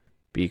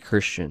 Be a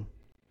Christian,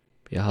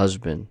 be a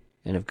husband,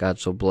 and if God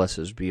so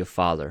blesses, be a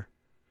father.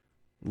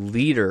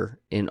 Leader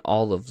in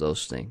all of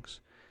those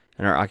things.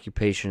 And our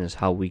occupation is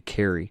how we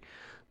carry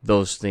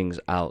those things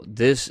out.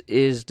 This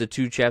is the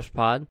Two Chaps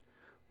Pod.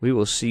 We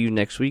will see you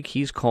next week.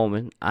 He's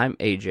Coleman. I'm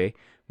AJ.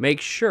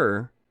 Make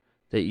sure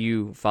that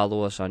you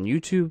follow us on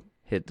YouTube,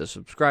 hit the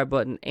subscribe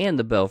button and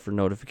the bell for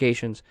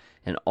notifications,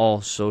 and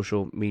all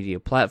social media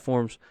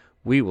platforms.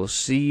 We will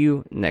see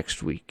you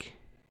next week.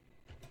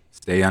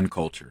 Stay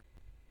uncultured.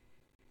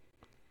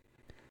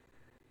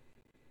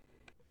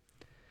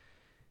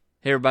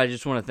 Hey everybody,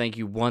 just want to thank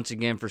you once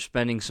again for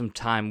spending some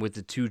time with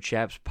the Two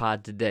Chaps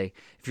Pod today.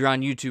 If you're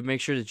on YouTube,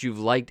 make sure that you've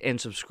liked and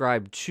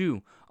subscribed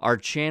to our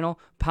channel.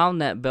 Pound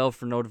that bell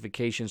for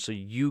notifications so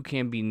you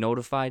can be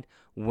notified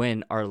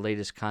when our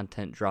latest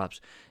content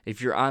drops.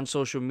 If you're on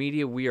social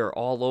media, we are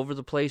all over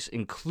the place,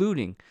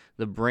 including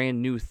the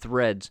brand new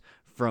Threads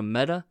from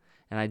Meta.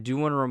 And I do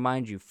want to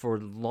remind you, for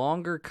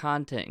longer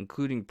content,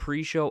 including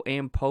pre-show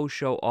and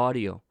post-show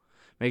audio,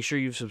 make sure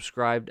you've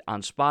subscribed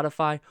on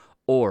Spotify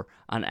or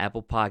on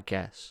Apple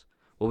Podcasts.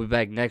 We'll be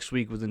back next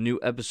week with a new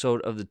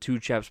episode of the Two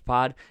Chaps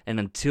Pod, and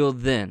until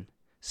then,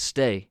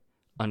 stay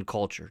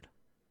uncultured.